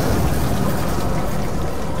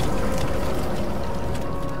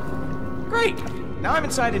 Great! Now I'm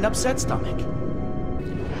inside an upset stomach.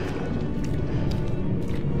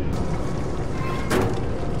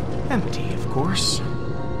 Empty, of course.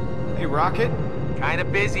 Hey, Rocket? Kinda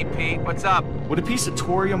busy, Pete. What's up? Would a piece of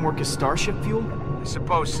thorium work as starship fuel? I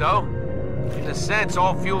suppose so. In a sense,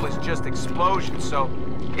 all fuel is just explosion, so...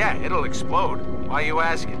 yeah, it'll explode. Why are you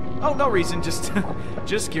asking? Oh, no reason, just...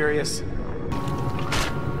 just curious.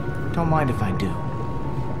 Don't mind if I do.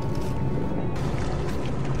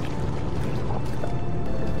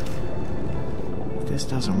 If this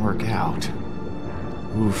doesn't work out...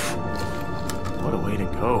 oof. What a way to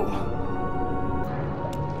go.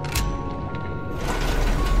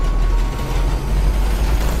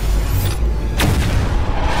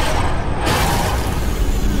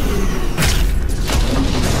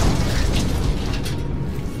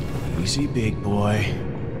 Easy, big boy.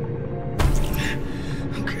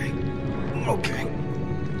 Okay. Okay.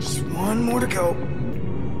 Just one more to go.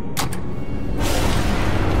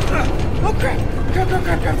 Oh, crap! Crap, crap,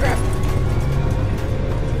 crap, crap, crap!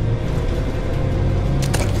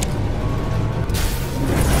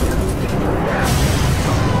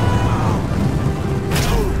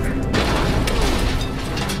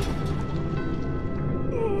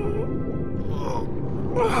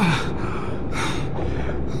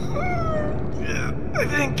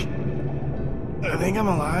 I think I'm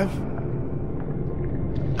alive.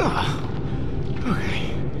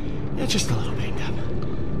 Okay. Yeah, just a little banged up.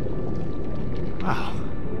 Wow.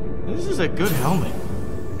 This is a good helmet.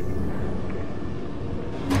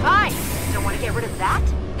 Fine. Don't want to get rid of that?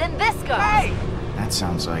 Then this goes. Hey! That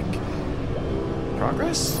sounds like...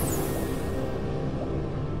 progress?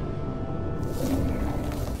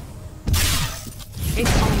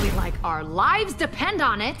 It's only like our lives depend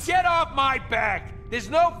on it. Get off my back! There's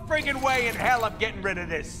no friggin' way in hell I'm getting rid of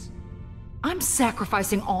this. I'm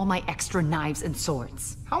sacrificing all my extra knives and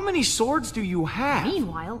swords. How many swords do you have?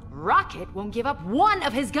 Meanwhile, Rocket won't give up one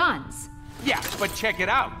of his guns. Yeah, but check it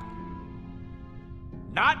out.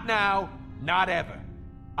 Not now, not ever.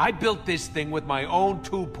 I built this thing with my own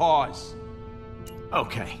 2 paws.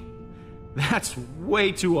 Okay. That's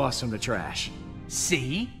way too awesome to trash.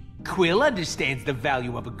 See? Quill understands the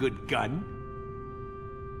value of a good gun.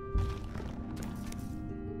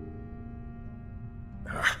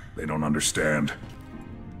 They don't understand.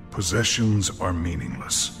 Possessions are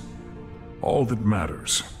meaningless. All that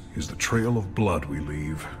matters is the trail of blood we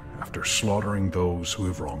leave after slaughtering those who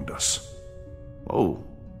have wronged us. Whoa.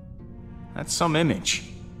 That's some image.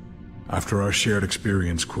 After our shared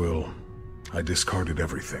experience, Quill, I discarded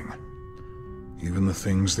everything. Even the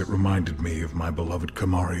things that reminded me of my beloved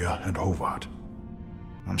Kamaria and Hovat.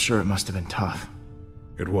 I'm sure it must have been tough.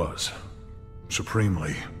 It was.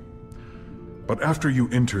 Supremely. But after you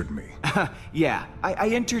entered me... yeah, I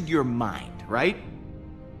entered your mind, right?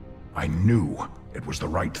 I knew it was the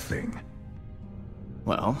right thing.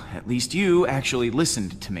 Well, at least you actually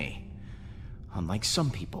listened to me. Unlike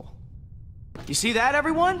some people. You see that,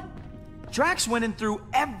 everyone? Drax went and threw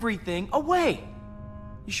everything away.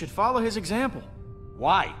 You should follow his example.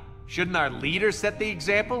 Why? Shouldn't our leader set the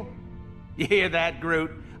example? You hear that,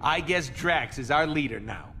 Groot? I guess Drax is our leader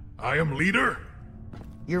now. I am leader?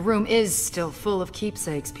 Your room is still full of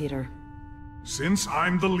keepsakes, Peter. Since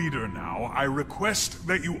I'm the leader now, I request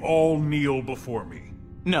that you all kneel before me.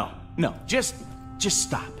 No, just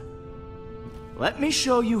stop. Let me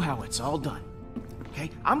show you how it's all done.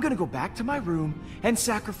 Okay, I'm gonna go back to my room and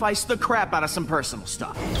sacrifice the crap out of some personal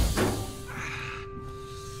stuff.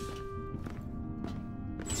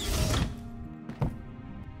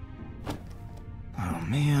 Oh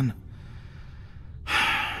man.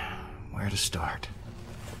 Where to start?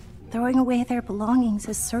 Throwing away their belongings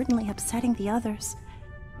is certainly upsetting the others.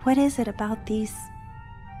 What is it about these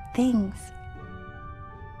things?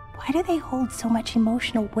 Why do they hold so much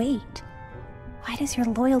emotional weight? Why does your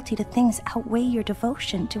loyalty to things outweigh your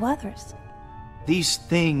devotion to others? These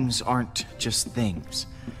things aren't just things.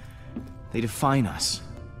 They define us.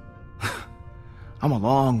 I'm a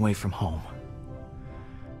long way from home.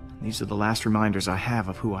 These are the last reminders I have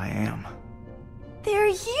of who I am. They're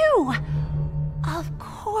you! Of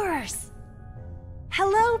course.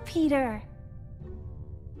 Hello, Peter.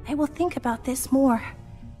 I will think about this more.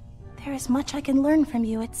 There is much I can learn from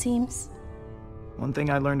you, it seems. One thing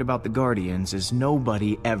I learned about the Guardians is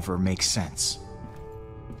nobody ever makes sense.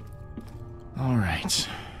 All right.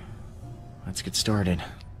 Let's get started.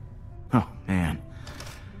 Oh, man.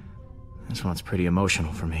 This one's pretty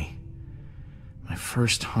emotional for me. My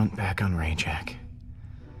first hunt back on Rayjack.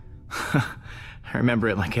 I remember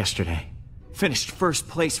it like yesterday. Finished first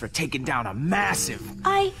place for taking down a massive...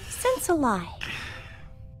 I sense a lie.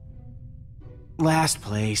 Last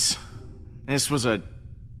place. This was a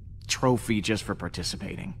trophy just for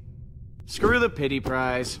participating. Screw the pity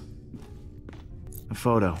prize. A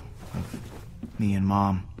photo of me and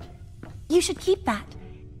Mom. You should keep that.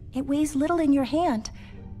 It weighs little in your hand,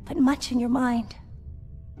 but much in your mind.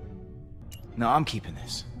 No, I'm keeping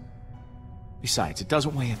this. Besides, it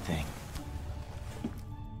doesn't weigh a thing.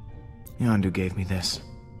 Yondu gave me this.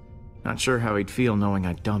 Not sure how he'd feel knowing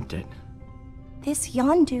I dumped it. This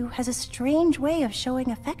Yondu has a strange way of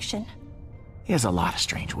showing affection. He has a lot of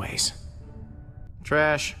strange ways.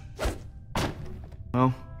 Trash.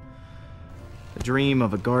 Well, the dream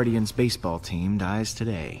of a Guardians baseball team dies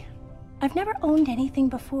today. I've never owned anything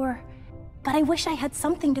before, but I wish I had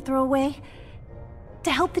something to throw away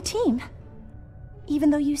to help the team.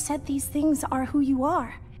 Even though you said these things are who you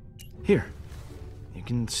are. Here, you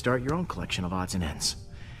can start your own collection of odds and ends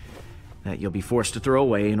that you'll be forced to throw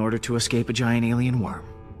away in order to escape a giant alien worm.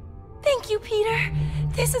 Thank you, Peter.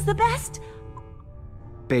 This is the best...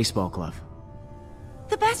 Baseball glove.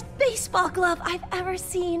 The best baseball glove I've ever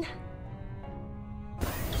seen.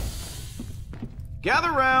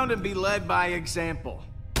 Gather round and be led by example.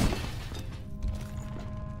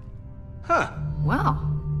 Huh. Wow.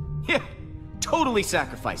 Yeah, totally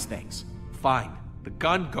sacrifice things. Fine. The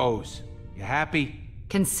gun goes. You happy?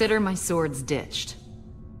 Consider my swords ditched.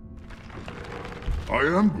 I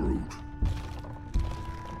am Groot.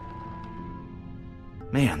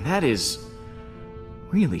 Man, that is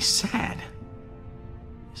really sad.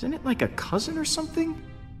 Isn't it like a cousin or something?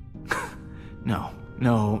 No.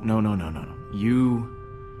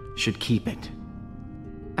 You should keep it.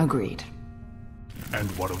 Agreed.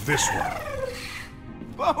 And what of this one?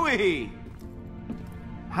 Bowie!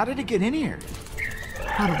 How did it get in here?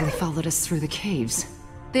 Probably followed us through the caves.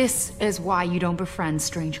 This is why you don't befriend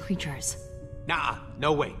strange creatures. Nah,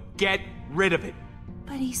 no way. Get rid of it.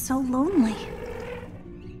 But he's so lonely.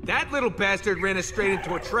 That little bastard ran us straight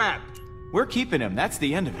into a trap. We're keeping him. That's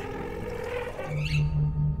the end of it.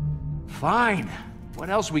 Fine. What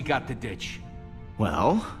else we got to ditch?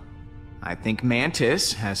 Well, I think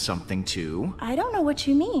Mantis has something too. I don't know what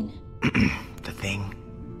you mean. The thing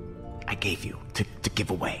I gave you to give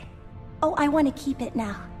away. Oh, I want to keep it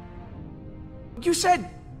now. You said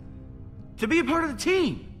to be a part of the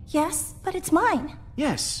team. Yes, but it's mine.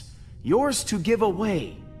 Yes, yours to give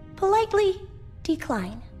away. Politely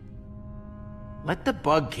decline. Let the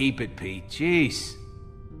bug keep it, Pete. Jeez.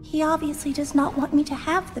 He obviously does not want me to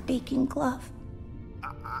have the baking glove.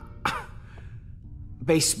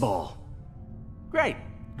 Baseball. Great.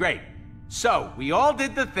 So, we all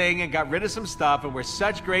did the thing and got rid of some stuff and we're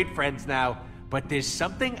such great friends now, but there's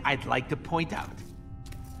something I'd like to point out.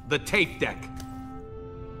 The tape deck.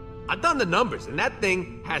 I've done the numbers and that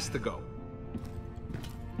thing has to go.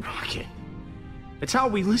 Rocket. It's how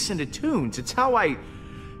we listen to tunes. It's how I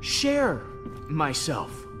share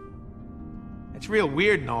myself. It's real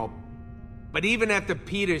weird and all, but even after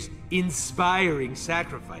Peter's inspiring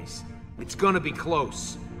sacrifice, it's gonna be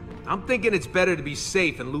close. I'm thinking it's better to be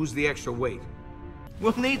safe and lose the extra weight.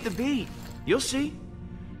 We'll need the beat. You'll see.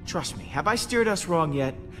 Trust me, have I steered us wrong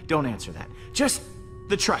yet? Don't answer that. Just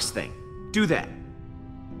the trust thing. Do that.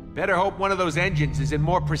 Better hope one of those engines is in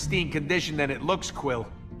more pristine condition than it looks, Quill.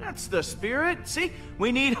 That's the spirit. See?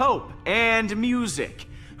 We need hope and music.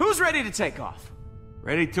 Who's ready to take off?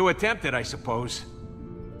 Ready to attempt it, I suppose.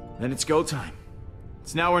 Then it's go time.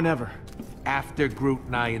 It's now or never. After Groot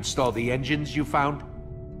and I install the engines you found?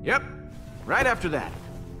 Yep. Right after that.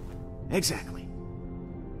 Exactly.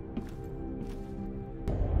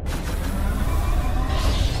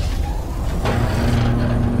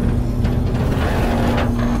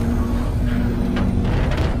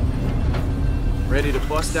 Ready to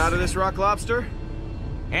bust out of this, Rock Lobster?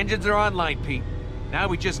 Engines are online, Pete. Now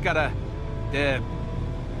we just gotta,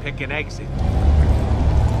 pick an exit.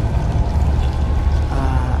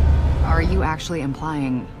 Are you actually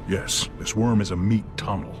implying... Yes, this worm is a meat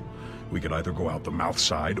tunnel. We could either go out the mouth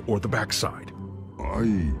side or the back side.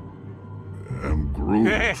 I am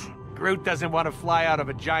Groot. Groot doesn't want to fly out of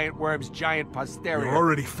a giant worm's giant posterior. We're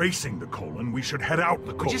already facing the colon. We should head out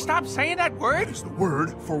the colon. Would you stop saying that word? It is the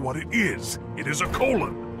word for what it is. It is a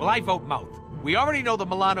colon. Well, I vote mouth. We already know the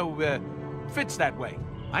Milano, fits that way.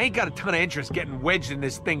 I ain't got a ton of interest getting wedged in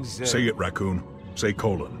this thing's, Say it, Raccoon. Say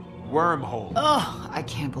colon. Wormhole. Ugh, I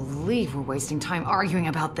can't believe we're wasting time arguing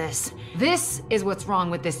about this. This is what's wrong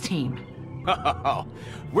with this team.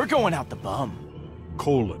 We're going out the bum.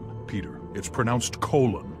 Colon, Peter. It's pronounced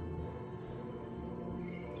colon.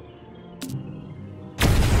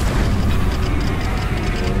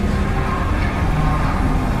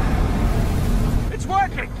 It's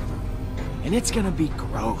working! And it's gonna be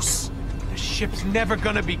gross. The ship's never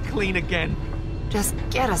gonna be clean again. Just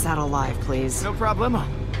get us out alive, please. No problemo.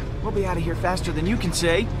 We'll be out of here faster than you can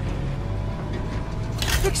say.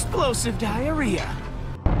 Explosive diarrhea.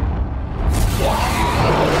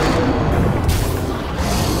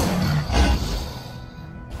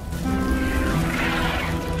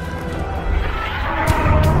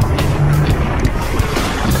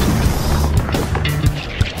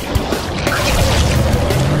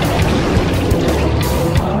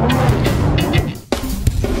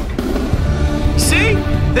 See?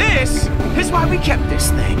 This is why we kept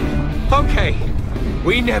this thing. Okay,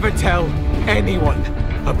 we never tell anyone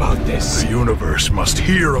about this. The universe must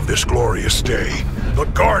hear of this glorious day. The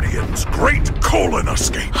Guardians' great colon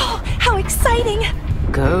escape. Oh, how exciting!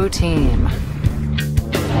 Go team.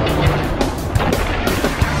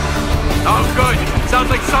 Oh, good. Sounds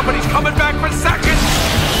like somebody's coming back for seconds.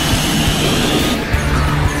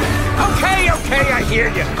 Okay, I hear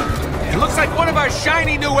you. It looks like one of our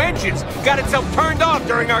shiny new engines got itself turned off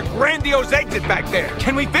during our grandiose exit back there.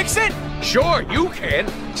 Can we fix it? Sure, you can.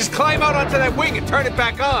 Just climb out onto that wing and turn it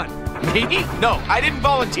back on. Me? No, I didn't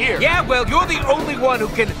volunteer. Yeah, well, you're the only one who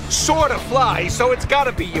can sort of fly, so it's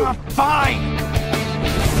gotta be you. Fine.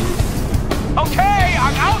 Okay,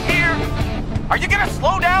 I'm out here. Are you gonna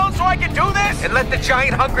slow down so I can do this? And let the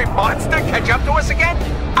giant hungry monster catch up to us again?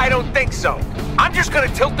 I don't think so. I'm just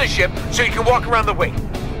gonna tilt the ship so you can walk around the wing.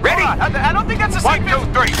 Ready? I don't think that's a safe...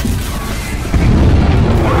 1, 2, 3.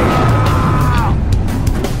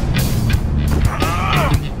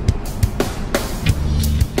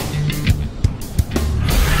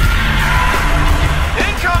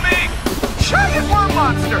 Giant worm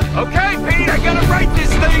monster! Okay, Pete, I gotta right this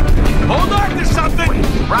thing! Hold on to something!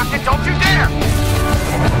 Rocket, don't you dare!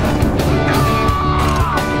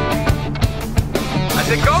 How's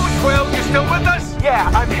it going, Quill? You still with us? Yeah,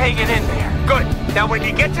 I'm hanging in there. Good. Now when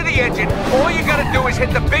you get to the engine, all you gotta do is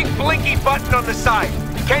hit the big blinky button on the side.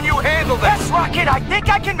 Can you handle this? Yes, Rocket, I think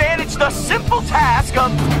I can manage the simple task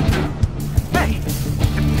of... Hey!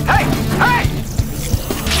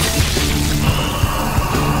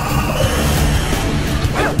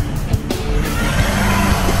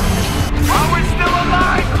 Oh, we're still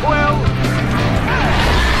alive, Quill!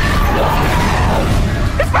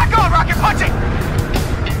 It's back on, Rocket, punching!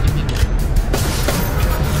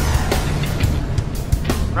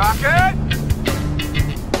 Rocket!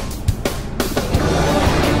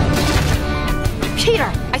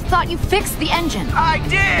 Peter, I thought you fixed the engine. I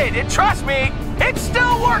did, and trust me, it's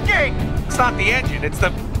still working! It's not the engine, it's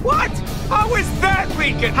the... What? How is that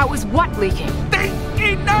leaking? How is what leaking? The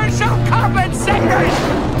inertial compensators!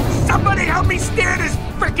 Somebody help me steer this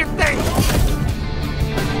frickin' thing!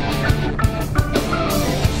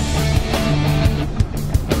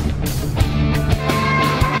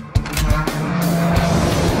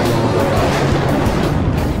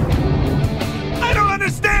 I don't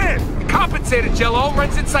understand! The compensator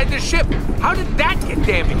outside the ship. How did that get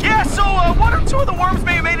damaged? Yeah, so one or two of the worms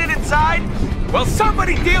may have made it inside. Well,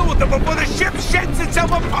 somebody deal with them before the ship sheds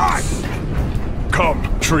itself apart! Come,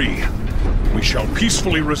 Tree. We shall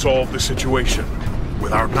peacefully resolve the situation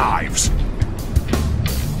with our knives.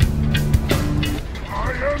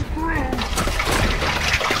 I am Groot!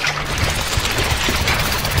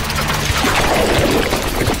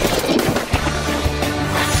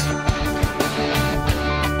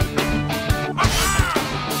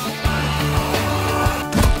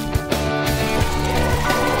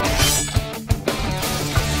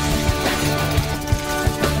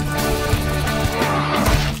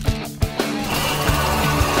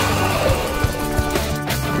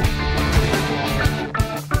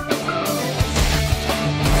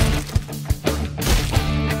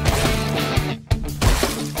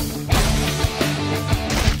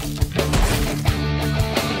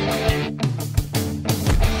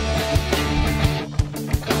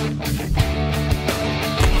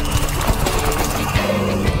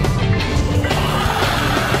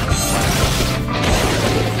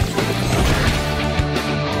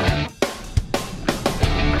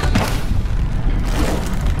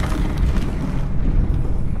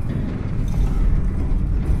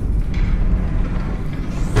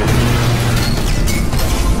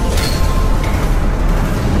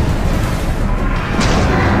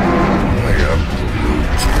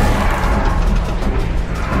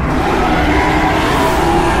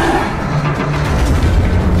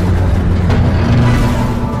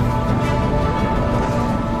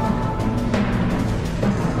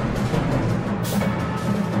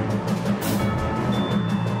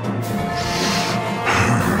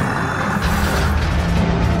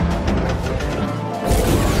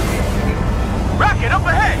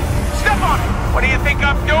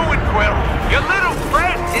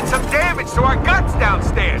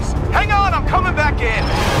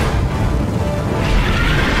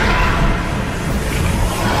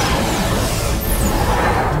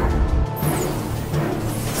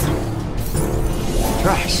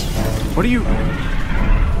 What are you...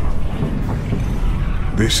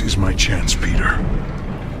 This is my chance, Peter.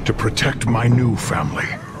 To protect my new family.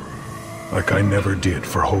 Like I never did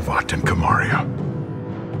for Hovat and Kamaria.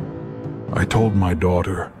 I told my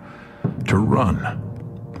daughter to run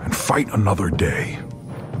and fight another day.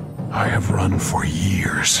 I have run for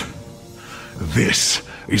years. This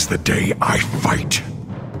is the day I fight.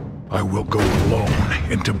 I will go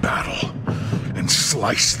alone into battle and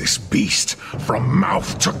slice this beast from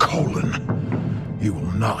mouth to colon. You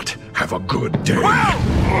will not have a good day. Wow!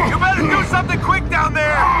 You better do something quick down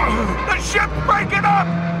there! The ship's breaking up!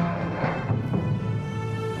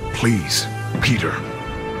 Please, Peter.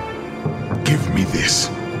 Give me this.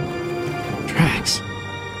 Drax.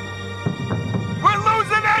 We're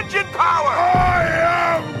losing engine power!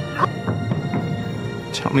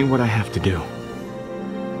 Tell me what I have to do.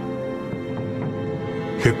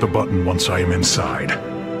 Hit the button once I am inside.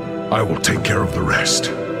 I will take care of the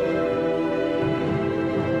rest.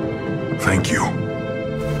 Thank you.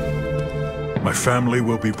 My family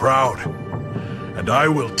will be proud, and I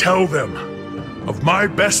will tell them of my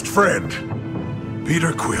best friend,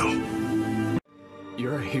 Peter Quill.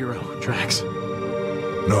 You're a hero, Drax.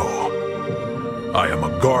 No, I am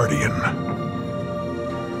a guardian.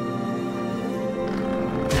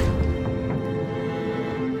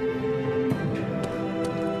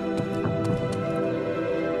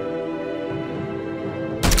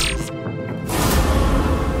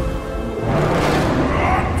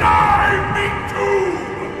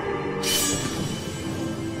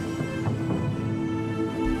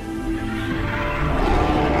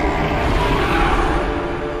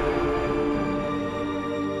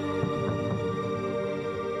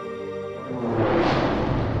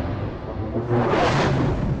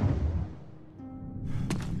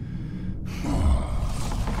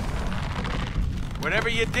 Whatever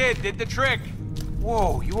you did the trick.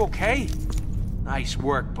 Whoa, you okay? Nice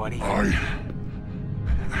work, buddy. I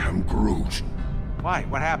am Groot. Why?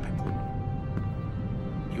 What happened?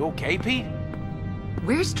 You okay, Pete?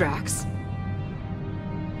 Where's Drax?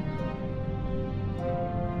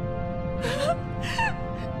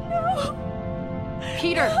 No.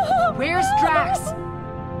 Peter, where's Drax?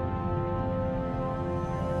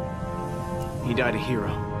 He died a hero.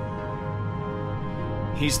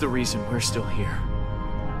 He's the reason we're still here.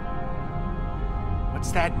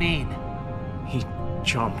 What's that mean? He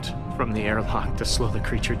jumped from the airlock to slow the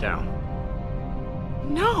creature down.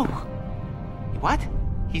 No! What?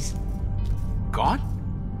 He's... gone?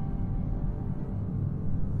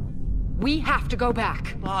 We have to go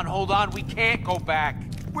back. Hold on, we can't go back.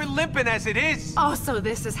 We're limping as it is. Oh, so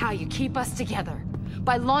this is how you keep us together.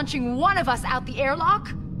 by launching one of us out the airlock?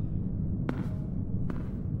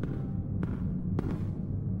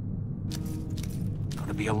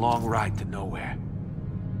 Gonna be a long ride to nowhere.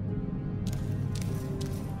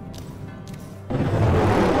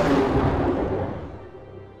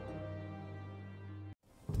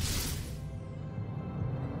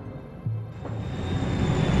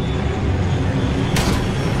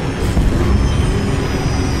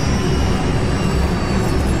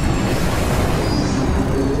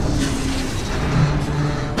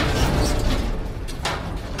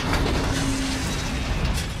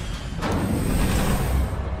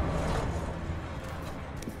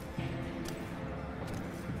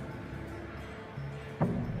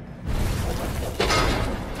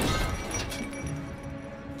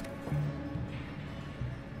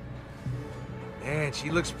 Man, she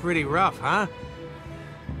looks pretty rough, huh?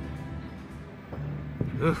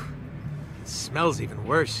 Ugh. It smells even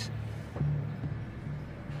worse.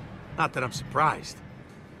 Not that I'm surprised.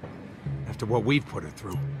 After what we've put her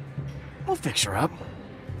through. We'll fix her up.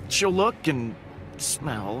 She'll look and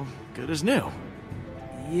smell good as new.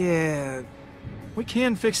 Yeah. We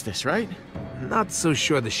can fix this, right? Not so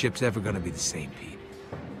sure the ship's ever gonna be the same, Pete.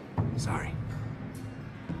 Sorry.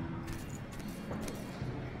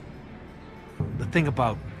 The thing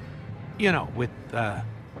about, you know, with, damn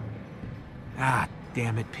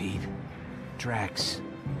it, Pete. Drax.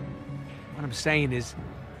 What I'm saying is,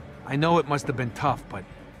 I know it must have been tough, but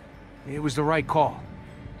it was the right call.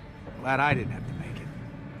 Glad I didn't have to make it.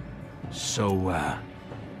 So,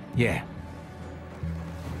 yeah.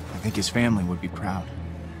 I think his family would be proud.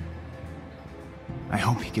 I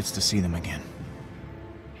hope he gets to see them again.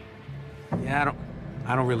 Yeah,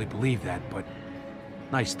 I don't really believe that, but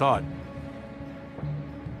nice thought.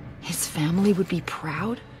 His family would be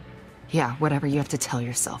proud? Yeah, whatever you have to tell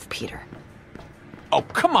yourself, Peter. Oh,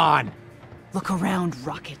 come on! Look around,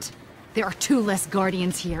 Rocket. There are 2 less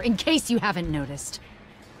Guardians here, in case you haven't noticed.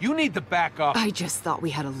 You need to back up. I just thought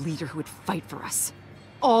we had a leader who would fight for us.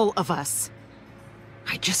 All of us.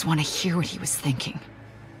 I just want to hear what he was thinking.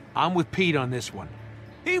 I'm with Pete on this one.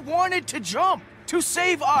 He wanted to jump, to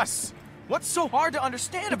save us! What's so hard to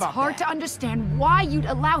understand about that? It's hard to understand why you'd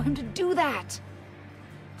allow him to do that.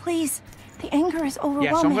 Please, the anger is overwhelming.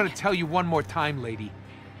 Yes, I'm gonna tell you one more time, lady.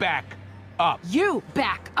 Back up. You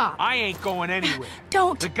back up. I ain't going anywhere.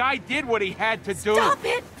 Don't. The guy did what he had to do. Stop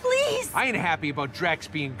it, please! I ain't happy about Drax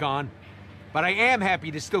being gone, but I am happy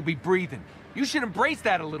to still be breathing. You should embrace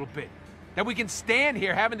that a little bit. That we can stand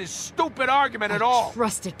here having this stupid argument at all. I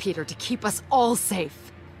trusted Peter to keep us all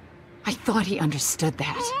safe. I thought he understood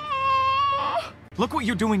that. Look what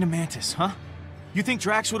you're doing to Mantis, huh? You think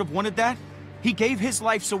Drax would have wanted that? He gave his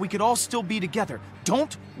life so we could all still be together.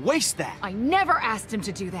 Don't waste that! I never asked him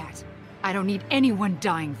to do that. I don't need anyone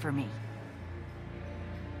dying for me.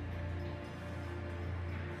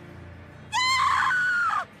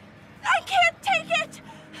 I can't take it!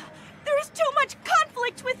 There is too much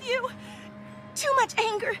conflict with you. Too much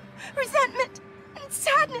anger, resentment, and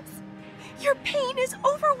sadness. Your pain is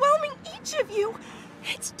overwhelming each of you.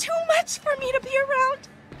 It's too much for me to be around.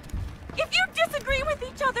 If you disagree with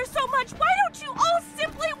each other so much, why don't you all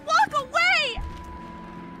simply walk away?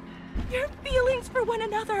 Your feelings for one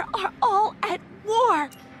another are all at war.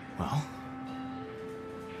 Well,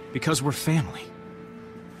 because we're family.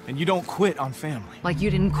 And you don't quit on family. Like you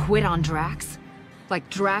didn't quit on Drax? Like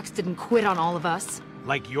Drax didn't quit on all of us?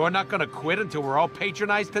 Like you're not gonna quit until we're all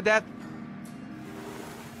patronized to death?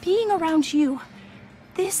 Being around you,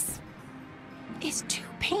 this is too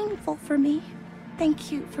painful for me.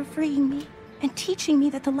 Thank you for freeing me and teaching me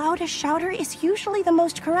that the loudest shouter is usually the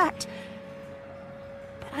most correct.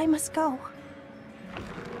 But I must go.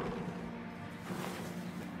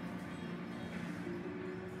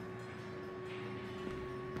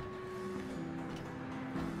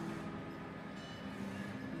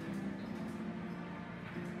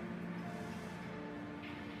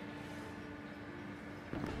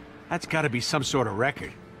 That's gotta be some sort of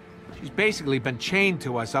record. She's basically been chained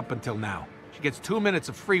to us up until now. She gets 2 minutes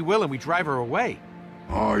of free will and we drive her away.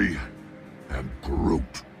 I am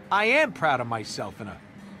Groot. I am proud of myself in a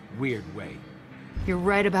weird way. You're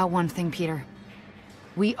right about one thing, Peter.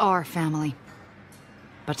 We are family.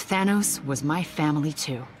 But Thanos was my family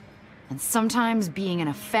too. And sometimes being in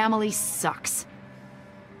a family sucks.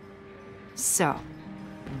 So,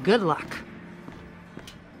 good luck.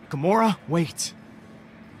 Gamora, wait.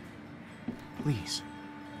 Please,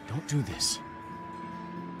 don't do this.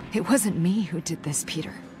 It wasn't me who did this,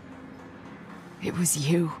 Peter. It was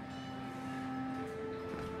you.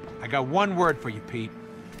 I got one word for you, Pete.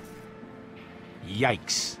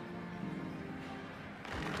 Yikes.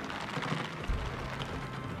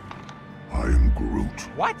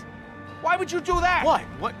 Groot. What? Why would you do that? What?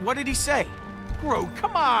 What did he say? Groot,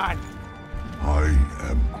 come on! I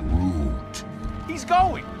am Groot. He's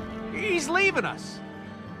going. He's leaving us.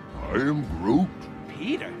 I am Groot.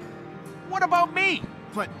 Peter? What about me?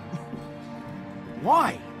 But...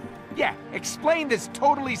 why? Yeah, explain this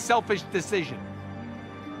totally selfish decision.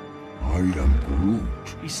 I am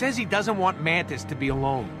Groot. He says he doesn't want Mantis to be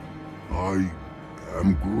alone. I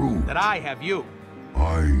am Groot. That I have you.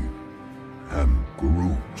 I am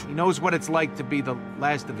Groot. He knows what it's like to be the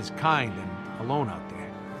last of his kind and alone out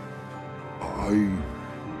there. I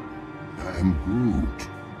am Groot.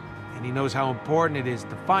 And he knows how important it is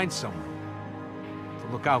to find someone to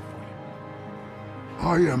look out for you.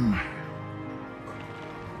 I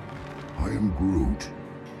am Groot.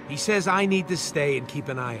 He says I need to stay and keep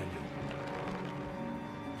an eye on you.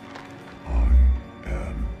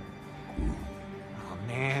 Oh,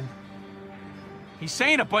 man. He's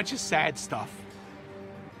saying a bunch of sad stuff.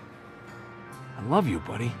 I love you,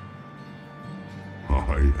 buddy.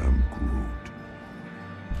 I am Groot.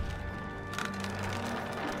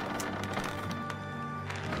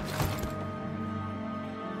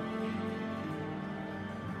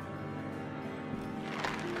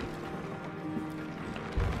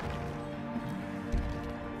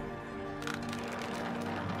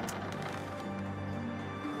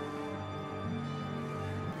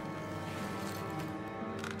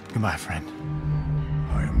 Goodbye, friend.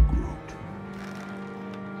 I am Groot.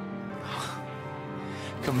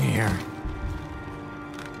 Come here.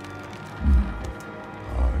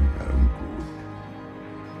 I am Groot.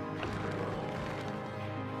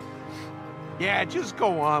 Yeah, just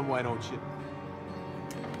go on, why don't you?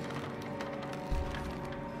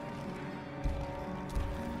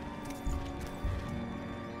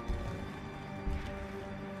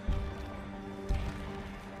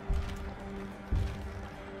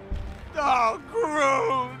 Oh,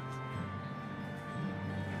 Groot!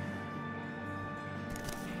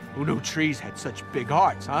 Who knew trees had such big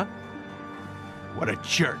hearts, huh? What a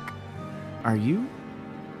jerk. Are you...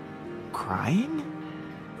 crying?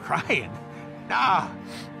 Crying? Nah,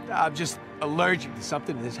 I'm just allergic to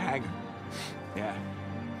something in this hangar. Yeah.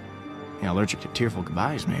 Yeah, allergic to tearful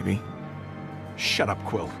goodbyes, maybe. Shut up,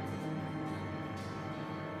 Quill.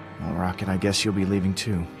 Well, Rocket, I guess you'll be leaving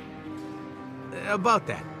too. About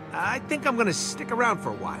that, I think I'm gonna stick around for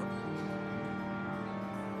a while.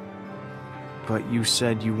 But you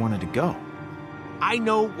said you wanted to go. I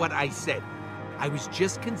know what I said. I was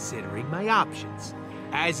just considering my options,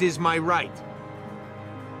 as is my right.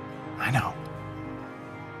 I know.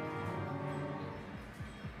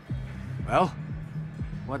 Well,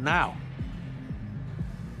 what now?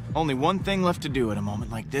 Only one thing left to do at a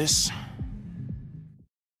moment like this.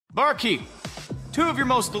 Barkeep, 2 of your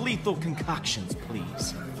most lethal concoctions,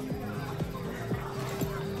 please.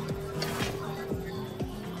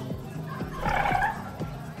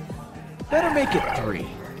 Better make it 3.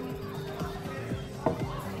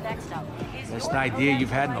 Best idea you've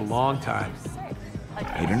had in a long time.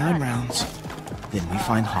 8 or 9 rounds, then we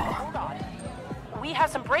find Hala. We have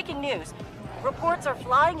some breaking news. Reports are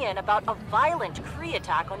flying in about a violent Kree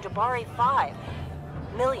attack on Jabari 5.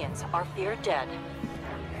 Millions are feared dead.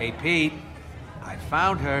 Hey, Pete. I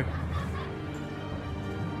found her.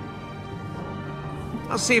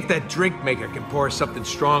 I'll see if that drink maker can pour something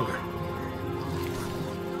stronger.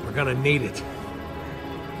 We're gonna need it.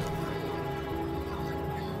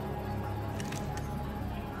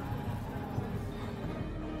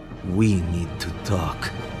 We need to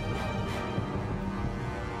talk.